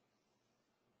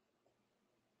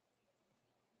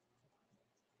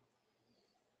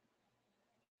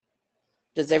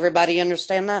 Does everybody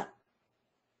understand that?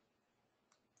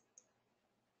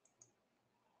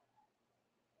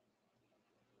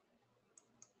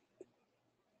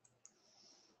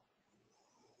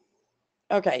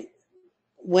 Okay,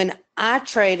 when I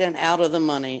trade an out of the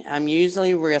money, I'm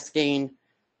usually risking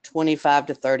 $25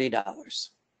 to $30.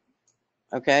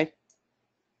 Okay?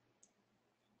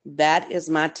 That is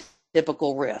my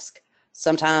typical risk.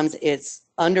 Sometimes it's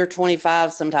under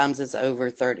 25, sometimes it's over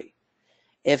 30.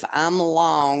 If I'm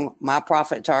long, my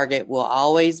profit target will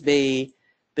always be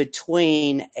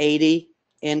between 80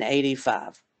 and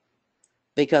 85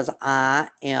 because I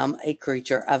am a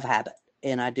creature of habit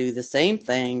and I do the same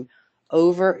thing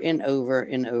over and over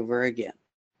and over again.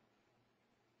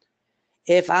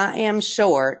 If I am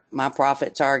short, my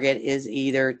profit target is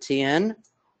either 10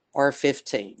 or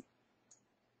 15.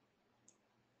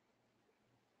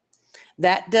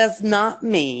 That does not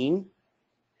mean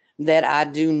that I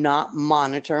do not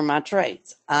monitor my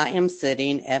trades. I am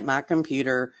sitting at my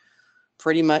computer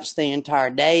pretty much the entire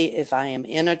day. If I am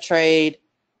in a trade,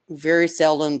 very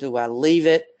seldom do I leave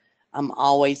it. I'm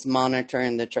always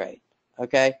monitoring the trade,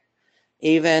 okay?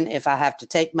 Even if I have to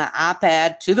take my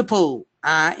iPad to the pool,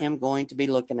 I am going to be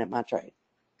looking at my trade.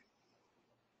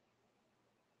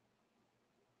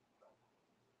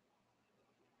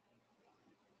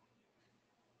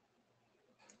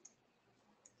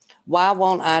 Why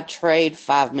won't I trade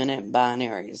 5-minute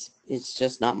binaries? It's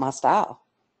just not my style.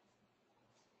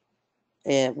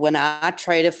 When I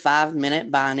trade a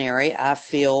 5-minute binary, I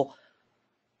feel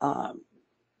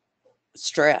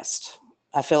stressed.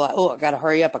 I feel like, oh, I got to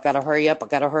hurry up, I got to hurry up, I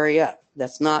got to hurry up.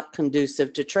 That's not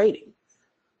conducive to trading.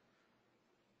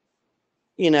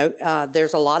 You know,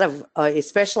 there's a lot of,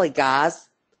 especially guys,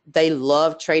 they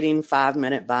love trading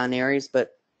 5-minute binaries,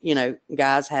 but, you know,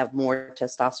 guys have more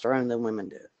testosterone than women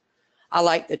do. I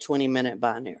like the 20-minute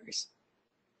binaries.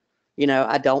 You know,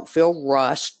 I don't feel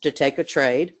rushed to take a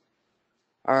trade.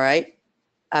 All right.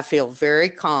 I feel very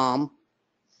calm,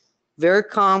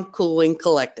 cool, and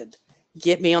collected.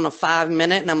 Get me on a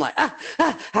 5-minute, and I'm like, I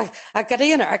got to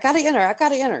enter, I got to enter, I got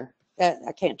to enter.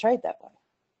 I can't trade that way.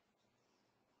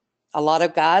 A lot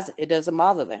of guys, it doesn't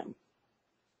bother them.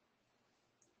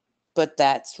 But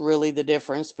that's really the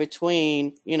difference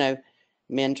between, you know,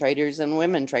 men traders and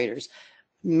women traders.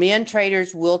 Men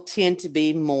traders will tend to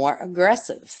be more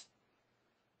aggressive.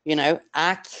 You know,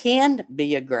 I can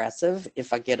be aggressive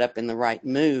if I get up in the right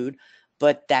mood,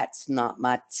 but that's not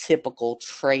my typical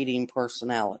trading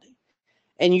personality.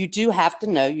 And you do have to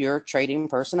know your trading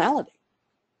personality.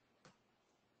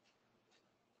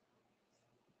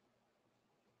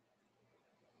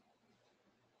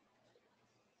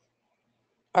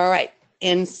 All right.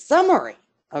 In summary,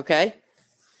 okay,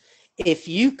 if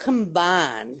you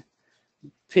combine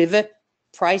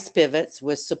price pivots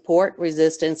with support,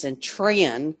 resistance, and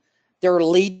trend, they're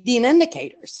leading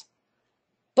indicators.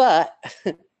 But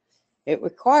it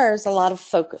requires a lot of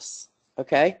focus,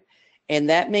 okay? And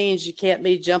that means you can't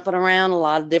be jumping around a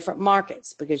lot of different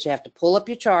markets because you have to pull up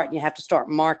your chart and you have to start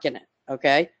marking it,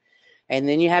 okay? And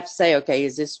then you have to say, okay,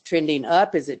 is this trending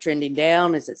up? Is it trending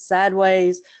down? Is it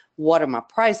sideways? What are my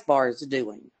price bars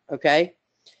doing, okay?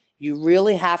 You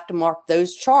really have to mark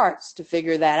those charts to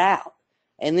figure that out.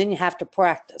 And then you have to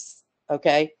practice,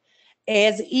 okay?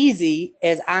 As easy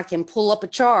as I can pull up a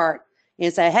chart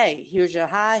and say, hey, here's your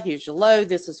high, here's your low,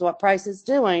 this is what price is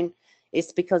doing.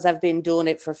 It's because I've been doing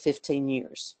it for 15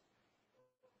 years,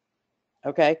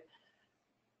 okay?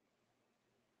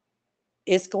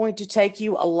 It's going to take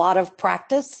you a lot of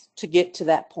practice to get to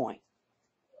that point.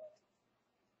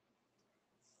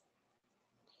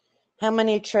 How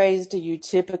many trades do you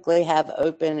typically have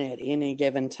open at any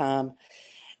given time?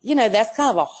 You know, that's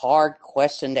kind of a hard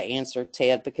question to answer,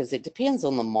 Ted, because it depends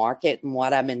on the market and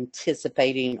what I'm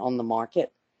anticipating on the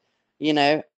market. You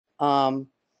know, I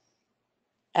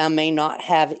may not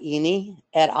have any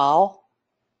at all.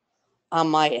 I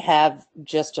might have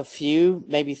just a few,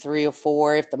 maybe 3 or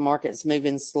 4 if the market's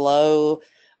moving slow,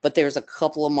 but there's a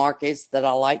couple of markets that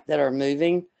I like that are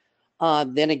moving.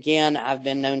 Then again, I've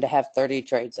been known to have 30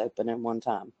 trades open at one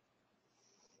time.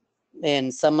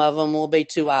 And some of them will be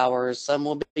 2 hours, some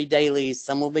will be dailies,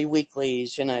 some will be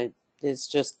weeklies. You know, it's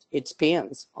just, it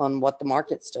depends on what the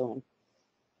market's doing.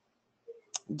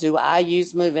 Do I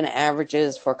use moving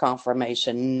averages for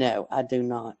confirmation? No, I do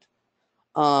not.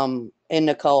 And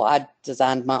Nicole, I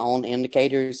designed my own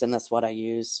indicators, and that's what I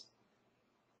use.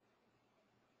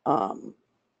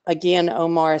 Again,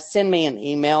 Omar, send me an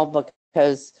email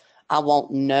because I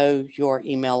won't know your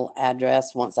email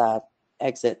address once I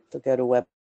exit the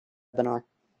GoToWebinar.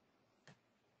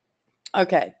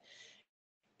 Okay.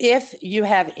 If you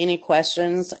have any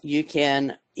questions, you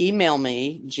can email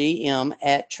me,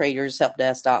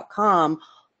 gm@tradershelpdesk.com,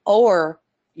 or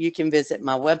you can visit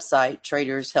my website,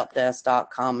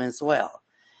 tradershelpdesk.com as well.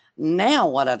 Now,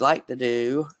 what I'd like to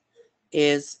do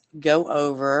is go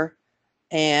over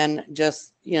and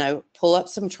just, pull up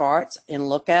some charts and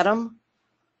look at them,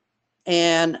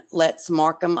 and let's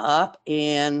mark them up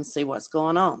and see what's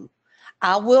going on.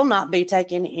 I will not be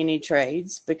taking any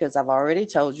trades because I've already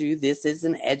told you this is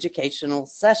an educational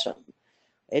session.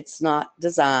 It's not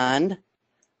designed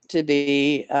to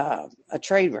be a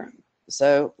trade room.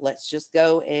 So let's just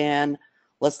go and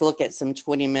let's look at some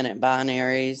 20-minute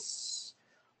binaries.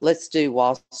 Let's do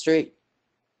Wall Street,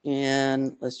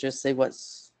 and let's just see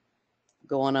what's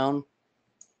going on.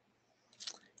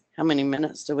 How many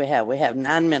minutes do we have? We have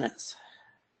 9 minutes.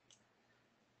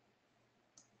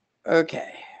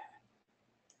 Okay.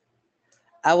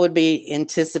 I would be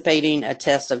anticipating a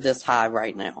test of this high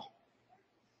right now.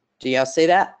 Do y'all see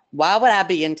that? Why would I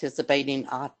be anticipating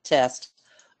a test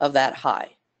of that high?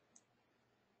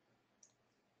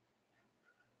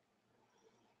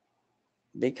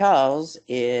 Because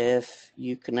if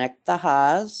you connect the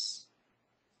highs,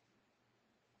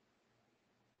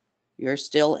 you're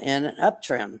still in an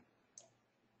uptrend.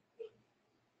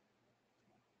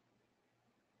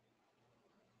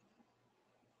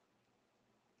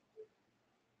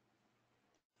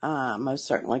 Most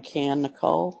certainly can,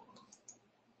 Nicole.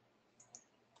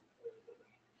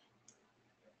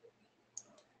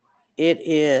 It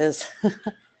is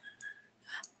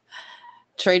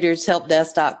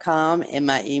tradershelpdesk.com, and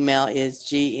my email is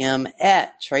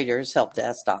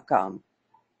gm@tradershelpdesk.com.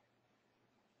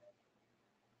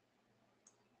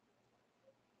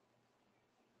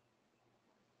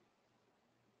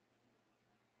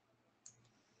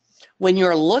 When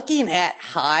you're looking at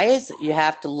highs, you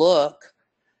have to look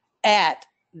at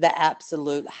the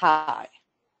absolute high.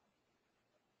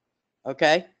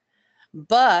 Okay?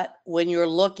 But when you're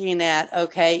looking at,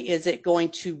 okay, is it going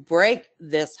to break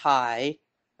this high?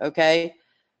 Okay?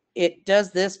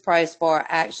 Does this price bar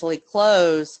actually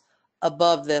close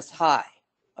above this high?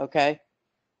 Okay?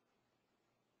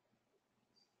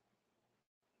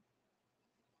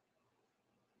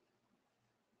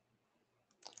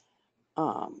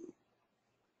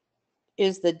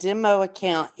 Is the demo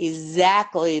account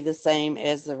exactly the same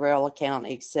as the real account,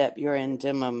 except you're in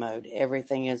demo mode?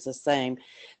 Everything is the same.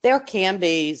 There can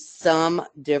be some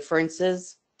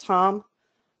differences, Tom,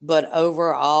 but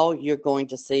overall, you're going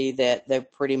to see that they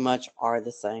pretty much are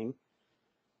the same.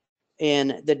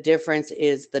 And the difference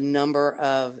is the number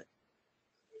of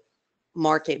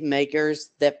market makers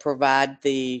that provide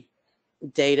the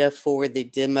data for the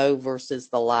demo versus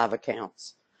the live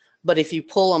accounts. But if you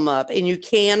pull them up, and you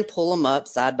can pull them up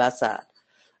side by side.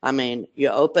 I mean, you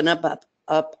open up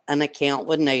an account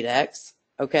with Nadex,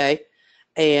 okay,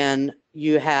 and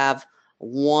you have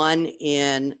one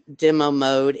in demo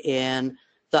mode and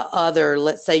the other,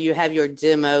 let's say you have your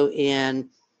demo in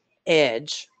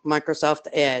Edge, Microsoft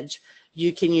Edge.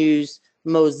 You can use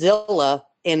Mozilla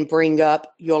and bring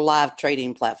up your live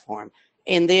trading platform,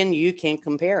 and then you can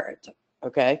compare it,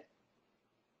 okay?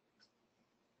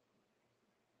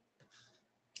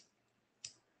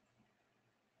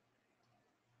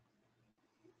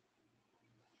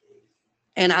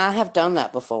 And I have done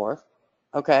that before,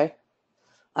 okay?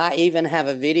 I even have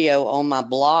a video on my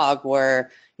blog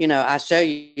where, I show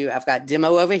you, I've got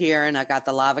demo over here and I got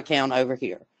the live account over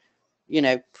here.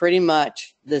 Pretty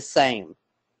much the same,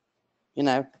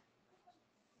 do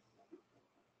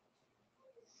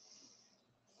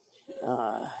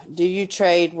you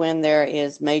trade when there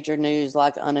is major news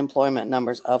like unemployment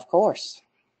numbers? Of course.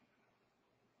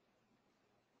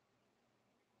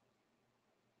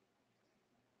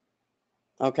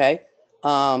 Okay.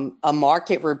 A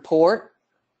market report,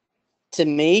 to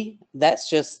me,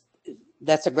 that's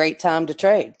a great time to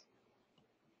trade.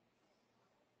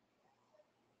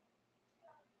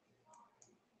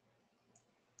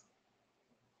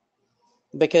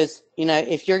 Because,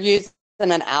 if you're using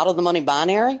an out of the money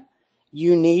binary,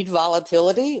 you need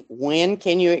volatility. When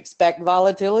can you expect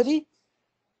volatility?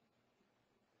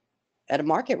 At a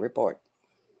market report.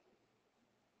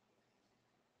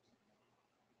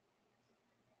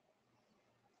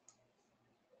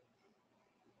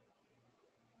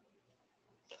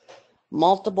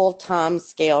 Multiple time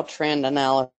scale trend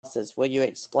analysis. Will you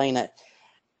explain it?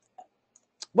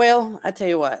 Well, I tell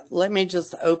you what, let me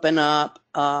just open up.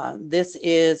 This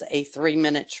is a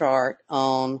 3-minute chart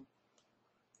on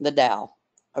the Dow,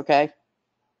 okay?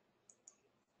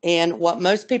 And what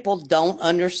most people don't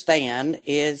understand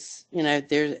is,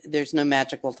 there's no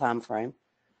magical time frame,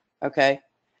 okay?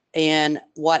 And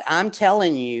what I'm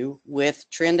telling you with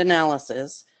trend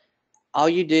analysis, all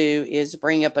you do is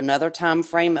bring up another time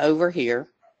frame over here.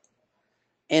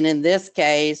 And in this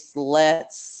case,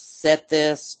 let's set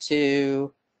it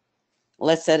to a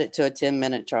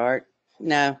 10-minute chart.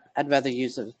 No, I'd rather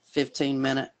use a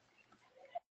 15-minute.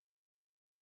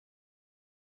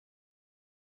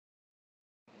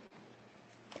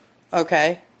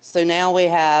 Okay, so now we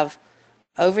have,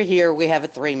 over here we have a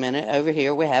 3-minute, over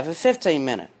here we have a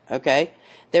 15-minute, okay?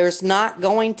 There's not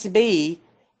going to be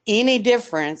any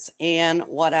difference in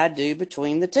what I do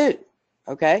between the two,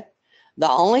 okay? The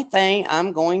only thing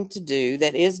I'm going to do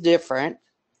that is different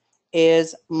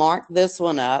is mark this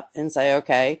one up and say,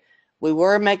 okay, we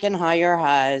were making higher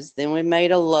highs, then we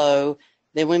made a low,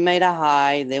 then we made a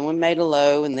high, then we made a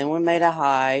low, and then we made a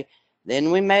high,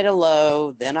 then we made a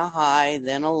low, then a high,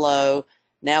 then a low.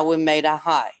 Now we made a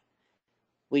high.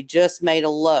 We just made a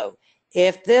low.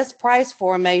 If this price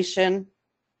formation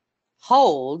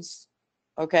holds,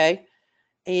 okay,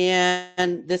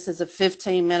 and this is a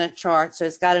 15-minute chart, so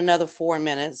it's got another 4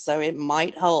 minutes, so it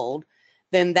might hold,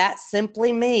 then that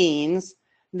simply means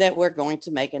that we're going to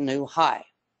make a new high,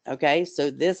 okay? So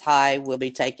this high will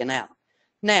be taken out.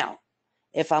 Now,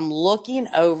 if I'm looking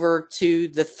over to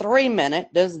the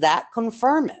 3-minute, does that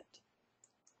confirm it?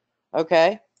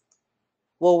 Okay.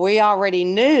 Well, we already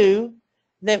knew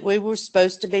that we were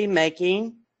supposed to be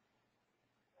making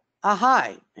a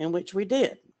high, in which we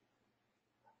did.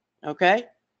 Okay.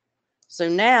 So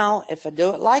now, if I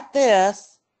do it like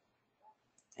this,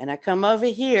 and I come over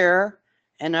here,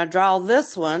 and I draw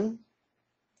this one,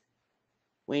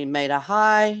 we made a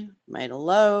high, made a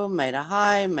low, made a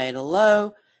high, made a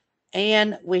low,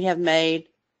 and we have made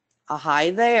a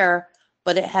high there,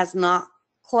 but it has not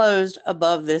closed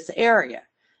above this area.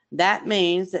 That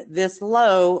means that this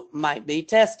low might be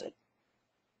tested.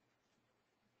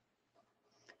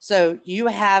 So you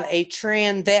have a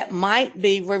trend that might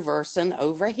be reversing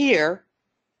over here,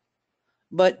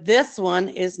 but this one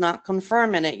is not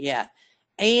confirming it yet.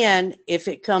 And if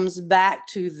it comes back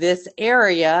to this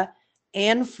area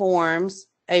and forms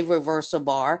a reversal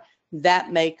bar,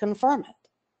 that may confirm it.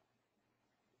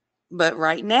 But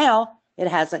right now, it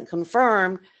hasn't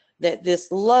confirmed that this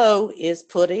low is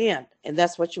put in, and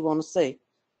that's what you want to see.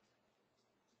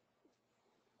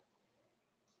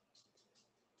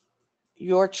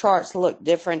 Your charts look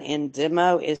different in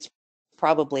demo. It's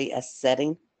probably a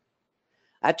setting.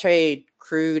 I trade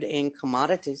crude and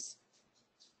commodities.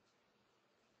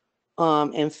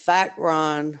 In fact,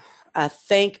 Ron, I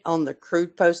think on the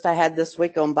crude post I had this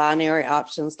week on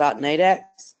binaryoptions.nadex,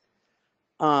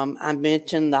 I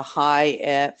mentioned the high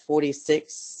at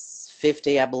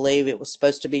 46.50. I believe it was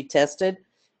supposed to be tested.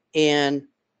 And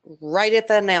right at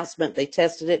the announcement, they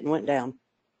tested it and went down.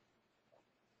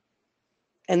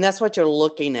 And that's what you're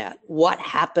looking at. What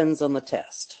happens on the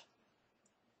test?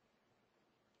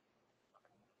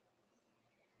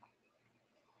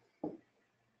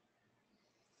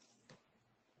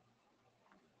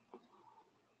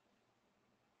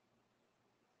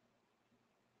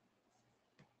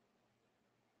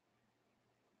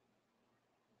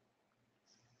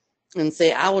 And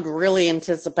see, I would really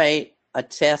anticipate a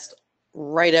test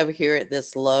right over here at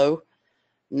this low.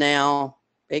 Now,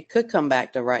 it could come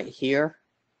back to right here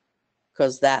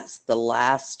because that's the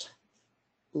last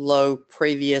low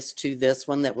previous to this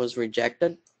one that was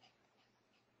rejected.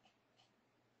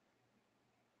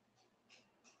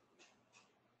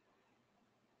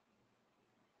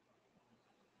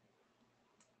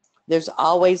 There's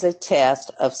always a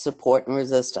test of support and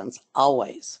resistance,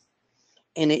 always.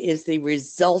 And it is the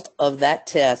result of that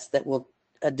test that will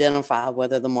identify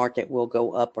whether the market will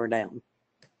go up or down.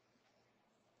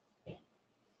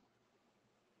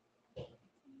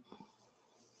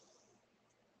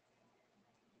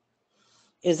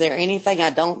 Is there anything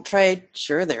I don't trade?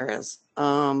 Sure there is.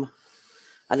 I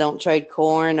don't trade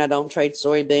corn. I don't trade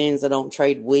soybeans. I don't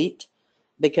trade wheat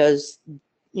because,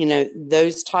 you know,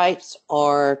 those types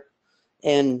are,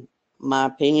 in my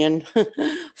opinion,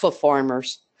 for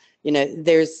farmers. You know,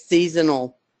 there's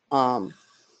seasonal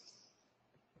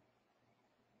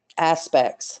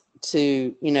aspects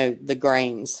to, you know, the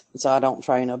grains. So I don't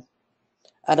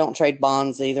trade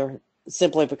bonds either,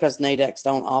 simply because Nadex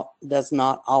does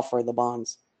not offer the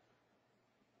bonds.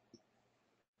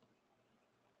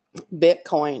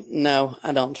 Bitcoin, no,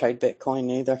 I don't trade Bitcoin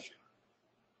either.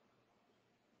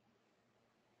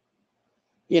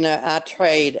 You know, I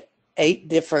trade 8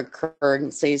 different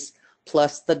currencies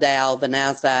plus the Dow, the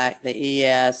NASDAQ, the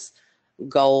ES,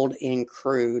 gold, and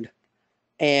crude.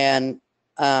 And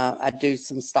I do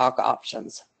some stock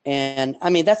options. And I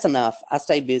mean, that's enough. I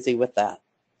stay busy with that.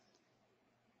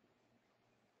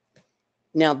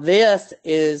 Now, this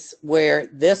is where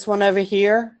this one over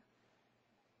here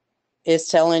is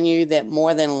telling you that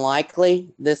more than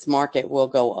likely this market will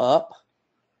go up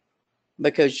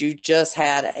because you just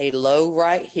had a low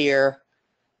right here,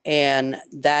 and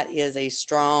that is a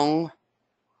strong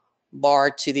bar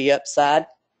to the upside.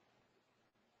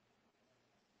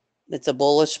 It's a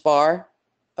bullish bar,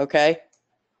 okay?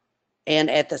 And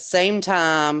at the same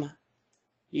time,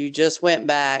 you just went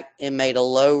back and made a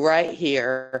low right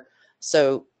here.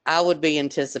 So I would be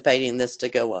anticipating this to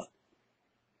go up.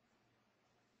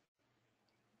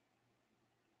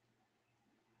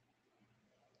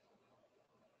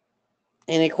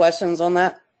 Any questions on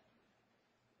that?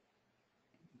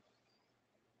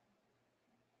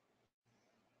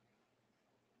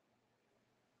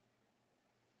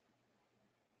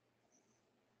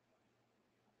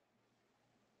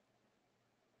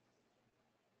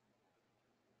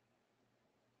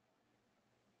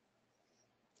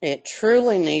 It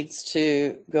truly needs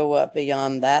to go up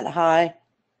beyond that high.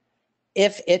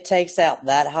 If it takes out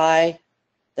that high,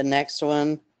 the next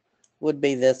one would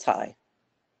be this high.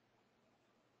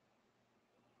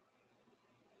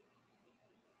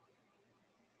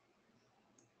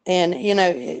 And, you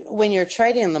know, when you're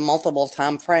trading the multiple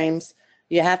time frames,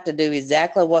 you have to do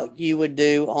exactly what you would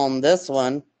do on this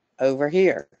one over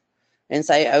here and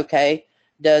say, okay,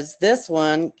 does this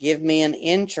one give me an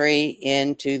entry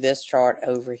into this chart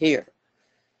over here?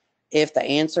 If the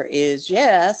answer is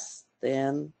yes,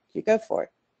 then you go for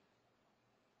it.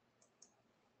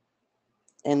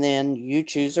 And then you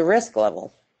choose a risk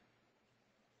level.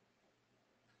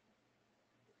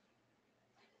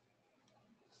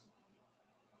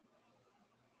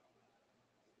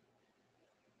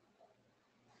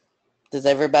 Does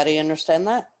everybody understand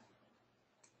that?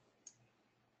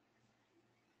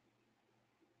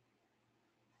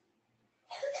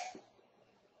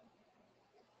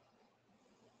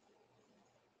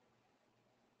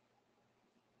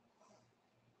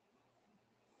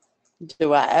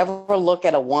 Do I ever look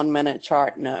at a 1 minute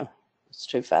chart? No, it's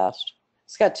too fast.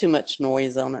 It's got too much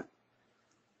noise on it.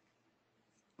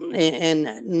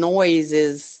 And noise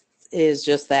is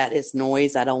just that. It's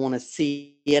noise. I don't want to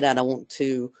see it. I don't want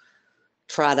to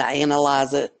try to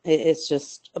analyze it. It's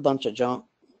just a bunch of junk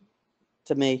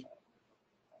to me.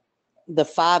 The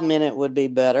 5 minute would be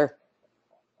better.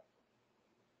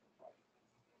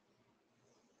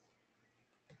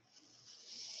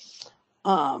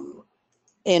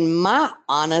 In my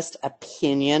honest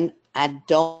opinion, I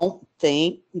don't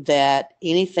think that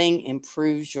anything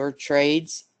improves your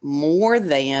trades more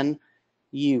than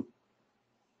you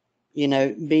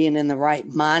know, being in the right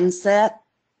mindset,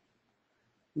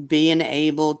 being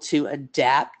able to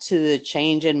adapt to the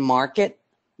change in market.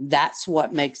 That's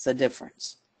what makes a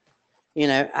difference. You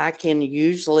know, I can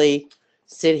usually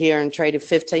sit here and trade a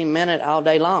 15-minute all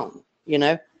day long. You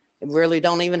know, I really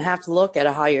don't even have to look at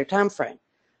a higher time frame.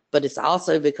 But it's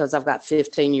also because I've got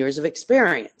 15 years of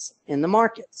experience in the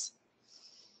markets.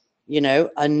 You know,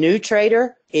 a new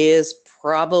trader is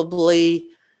probably,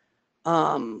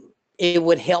 it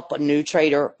would help a new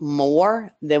trader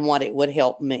more than what it would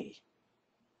help me.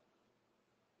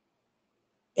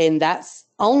 And that's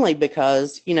only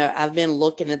because, you know, I've been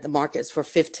looking at the markets for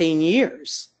 15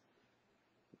 years.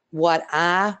 What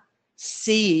I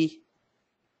see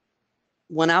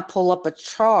when I pull up a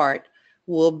chart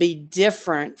will be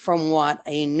different from what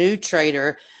a new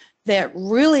trader that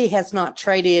really has not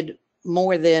traded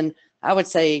more than, I would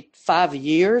say, 5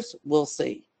 years will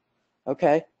see.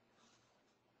 Okay.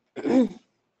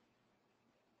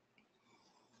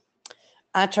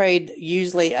 I trade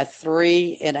usually a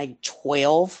 3 and a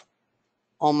 12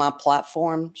 on my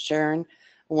platform, Sharon,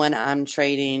 when I'm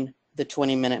trading the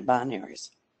 20-minute binaries.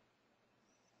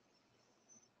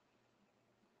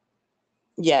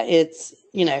 Yeah, it's,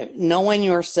 you know, knowing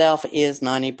yourself is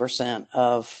 90%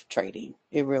 of trading.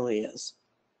 It really is.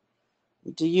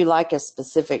 Do you like a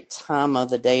specific time of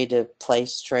the day to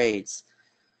place trades?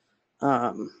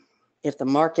 If the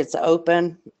market's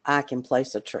open, I can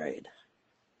place a trade.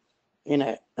 You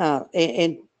know,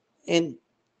 and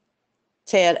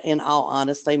Ted, in all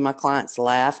honesty, my clients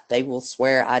laugh. They will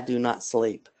swear I do not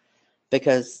sleep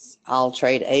because I'll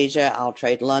trade Asia, I'll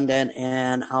trade London,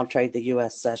 and I'll trade the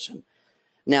U.S. session.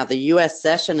 Now, the U.S.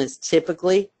 session is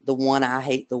typically the one I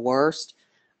hate the worst.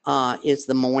 Is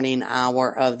the morning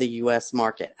hour of the U.S.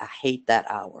 market. I hate that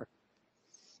hour.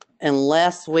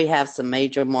 Unless we have some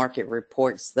major market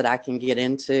reports that I can get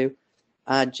into,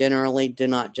 I generally do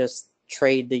not just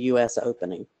trade the U.S.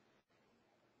 opening.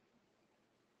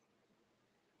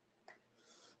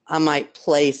 I might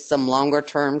place some longer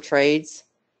term trades,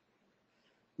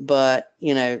 but,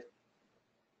 you know,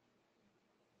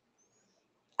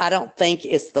 I don't think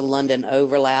it's the London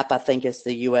overlap. I think it's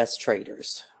the U.S.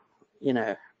 traders. You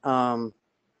know,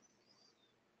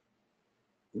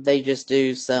 they just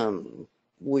do some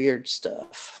weird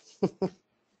stuff.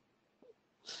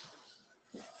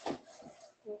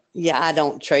 Yeah, I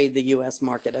don't trade the U.S.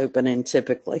 market opening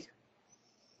typically.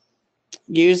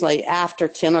 Usually after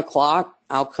 10 o'clock,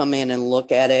 I'll come in and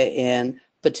look at it and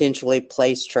potentially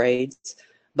place trades.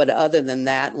 But other than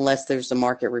that, unless there's a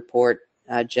market report,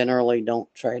 I generally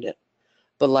don't trade it.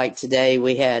 But like today,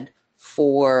 we had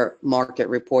 4 market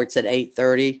reports at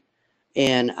 8:30,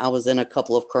 and I was in a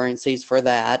couple of currencies for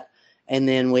that. And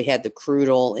then we had the crude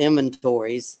oil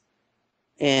inventories,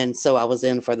 and so I was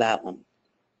in for that one.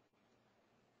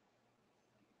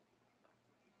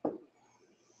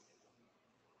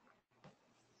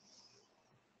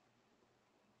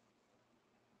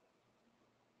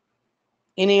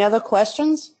 Any other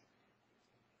questions?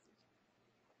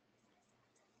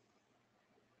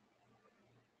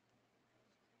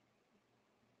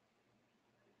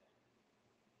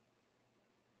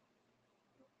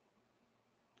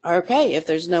 Okay, if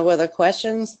there's no other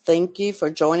questions, thank you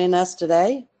for joining us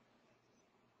today.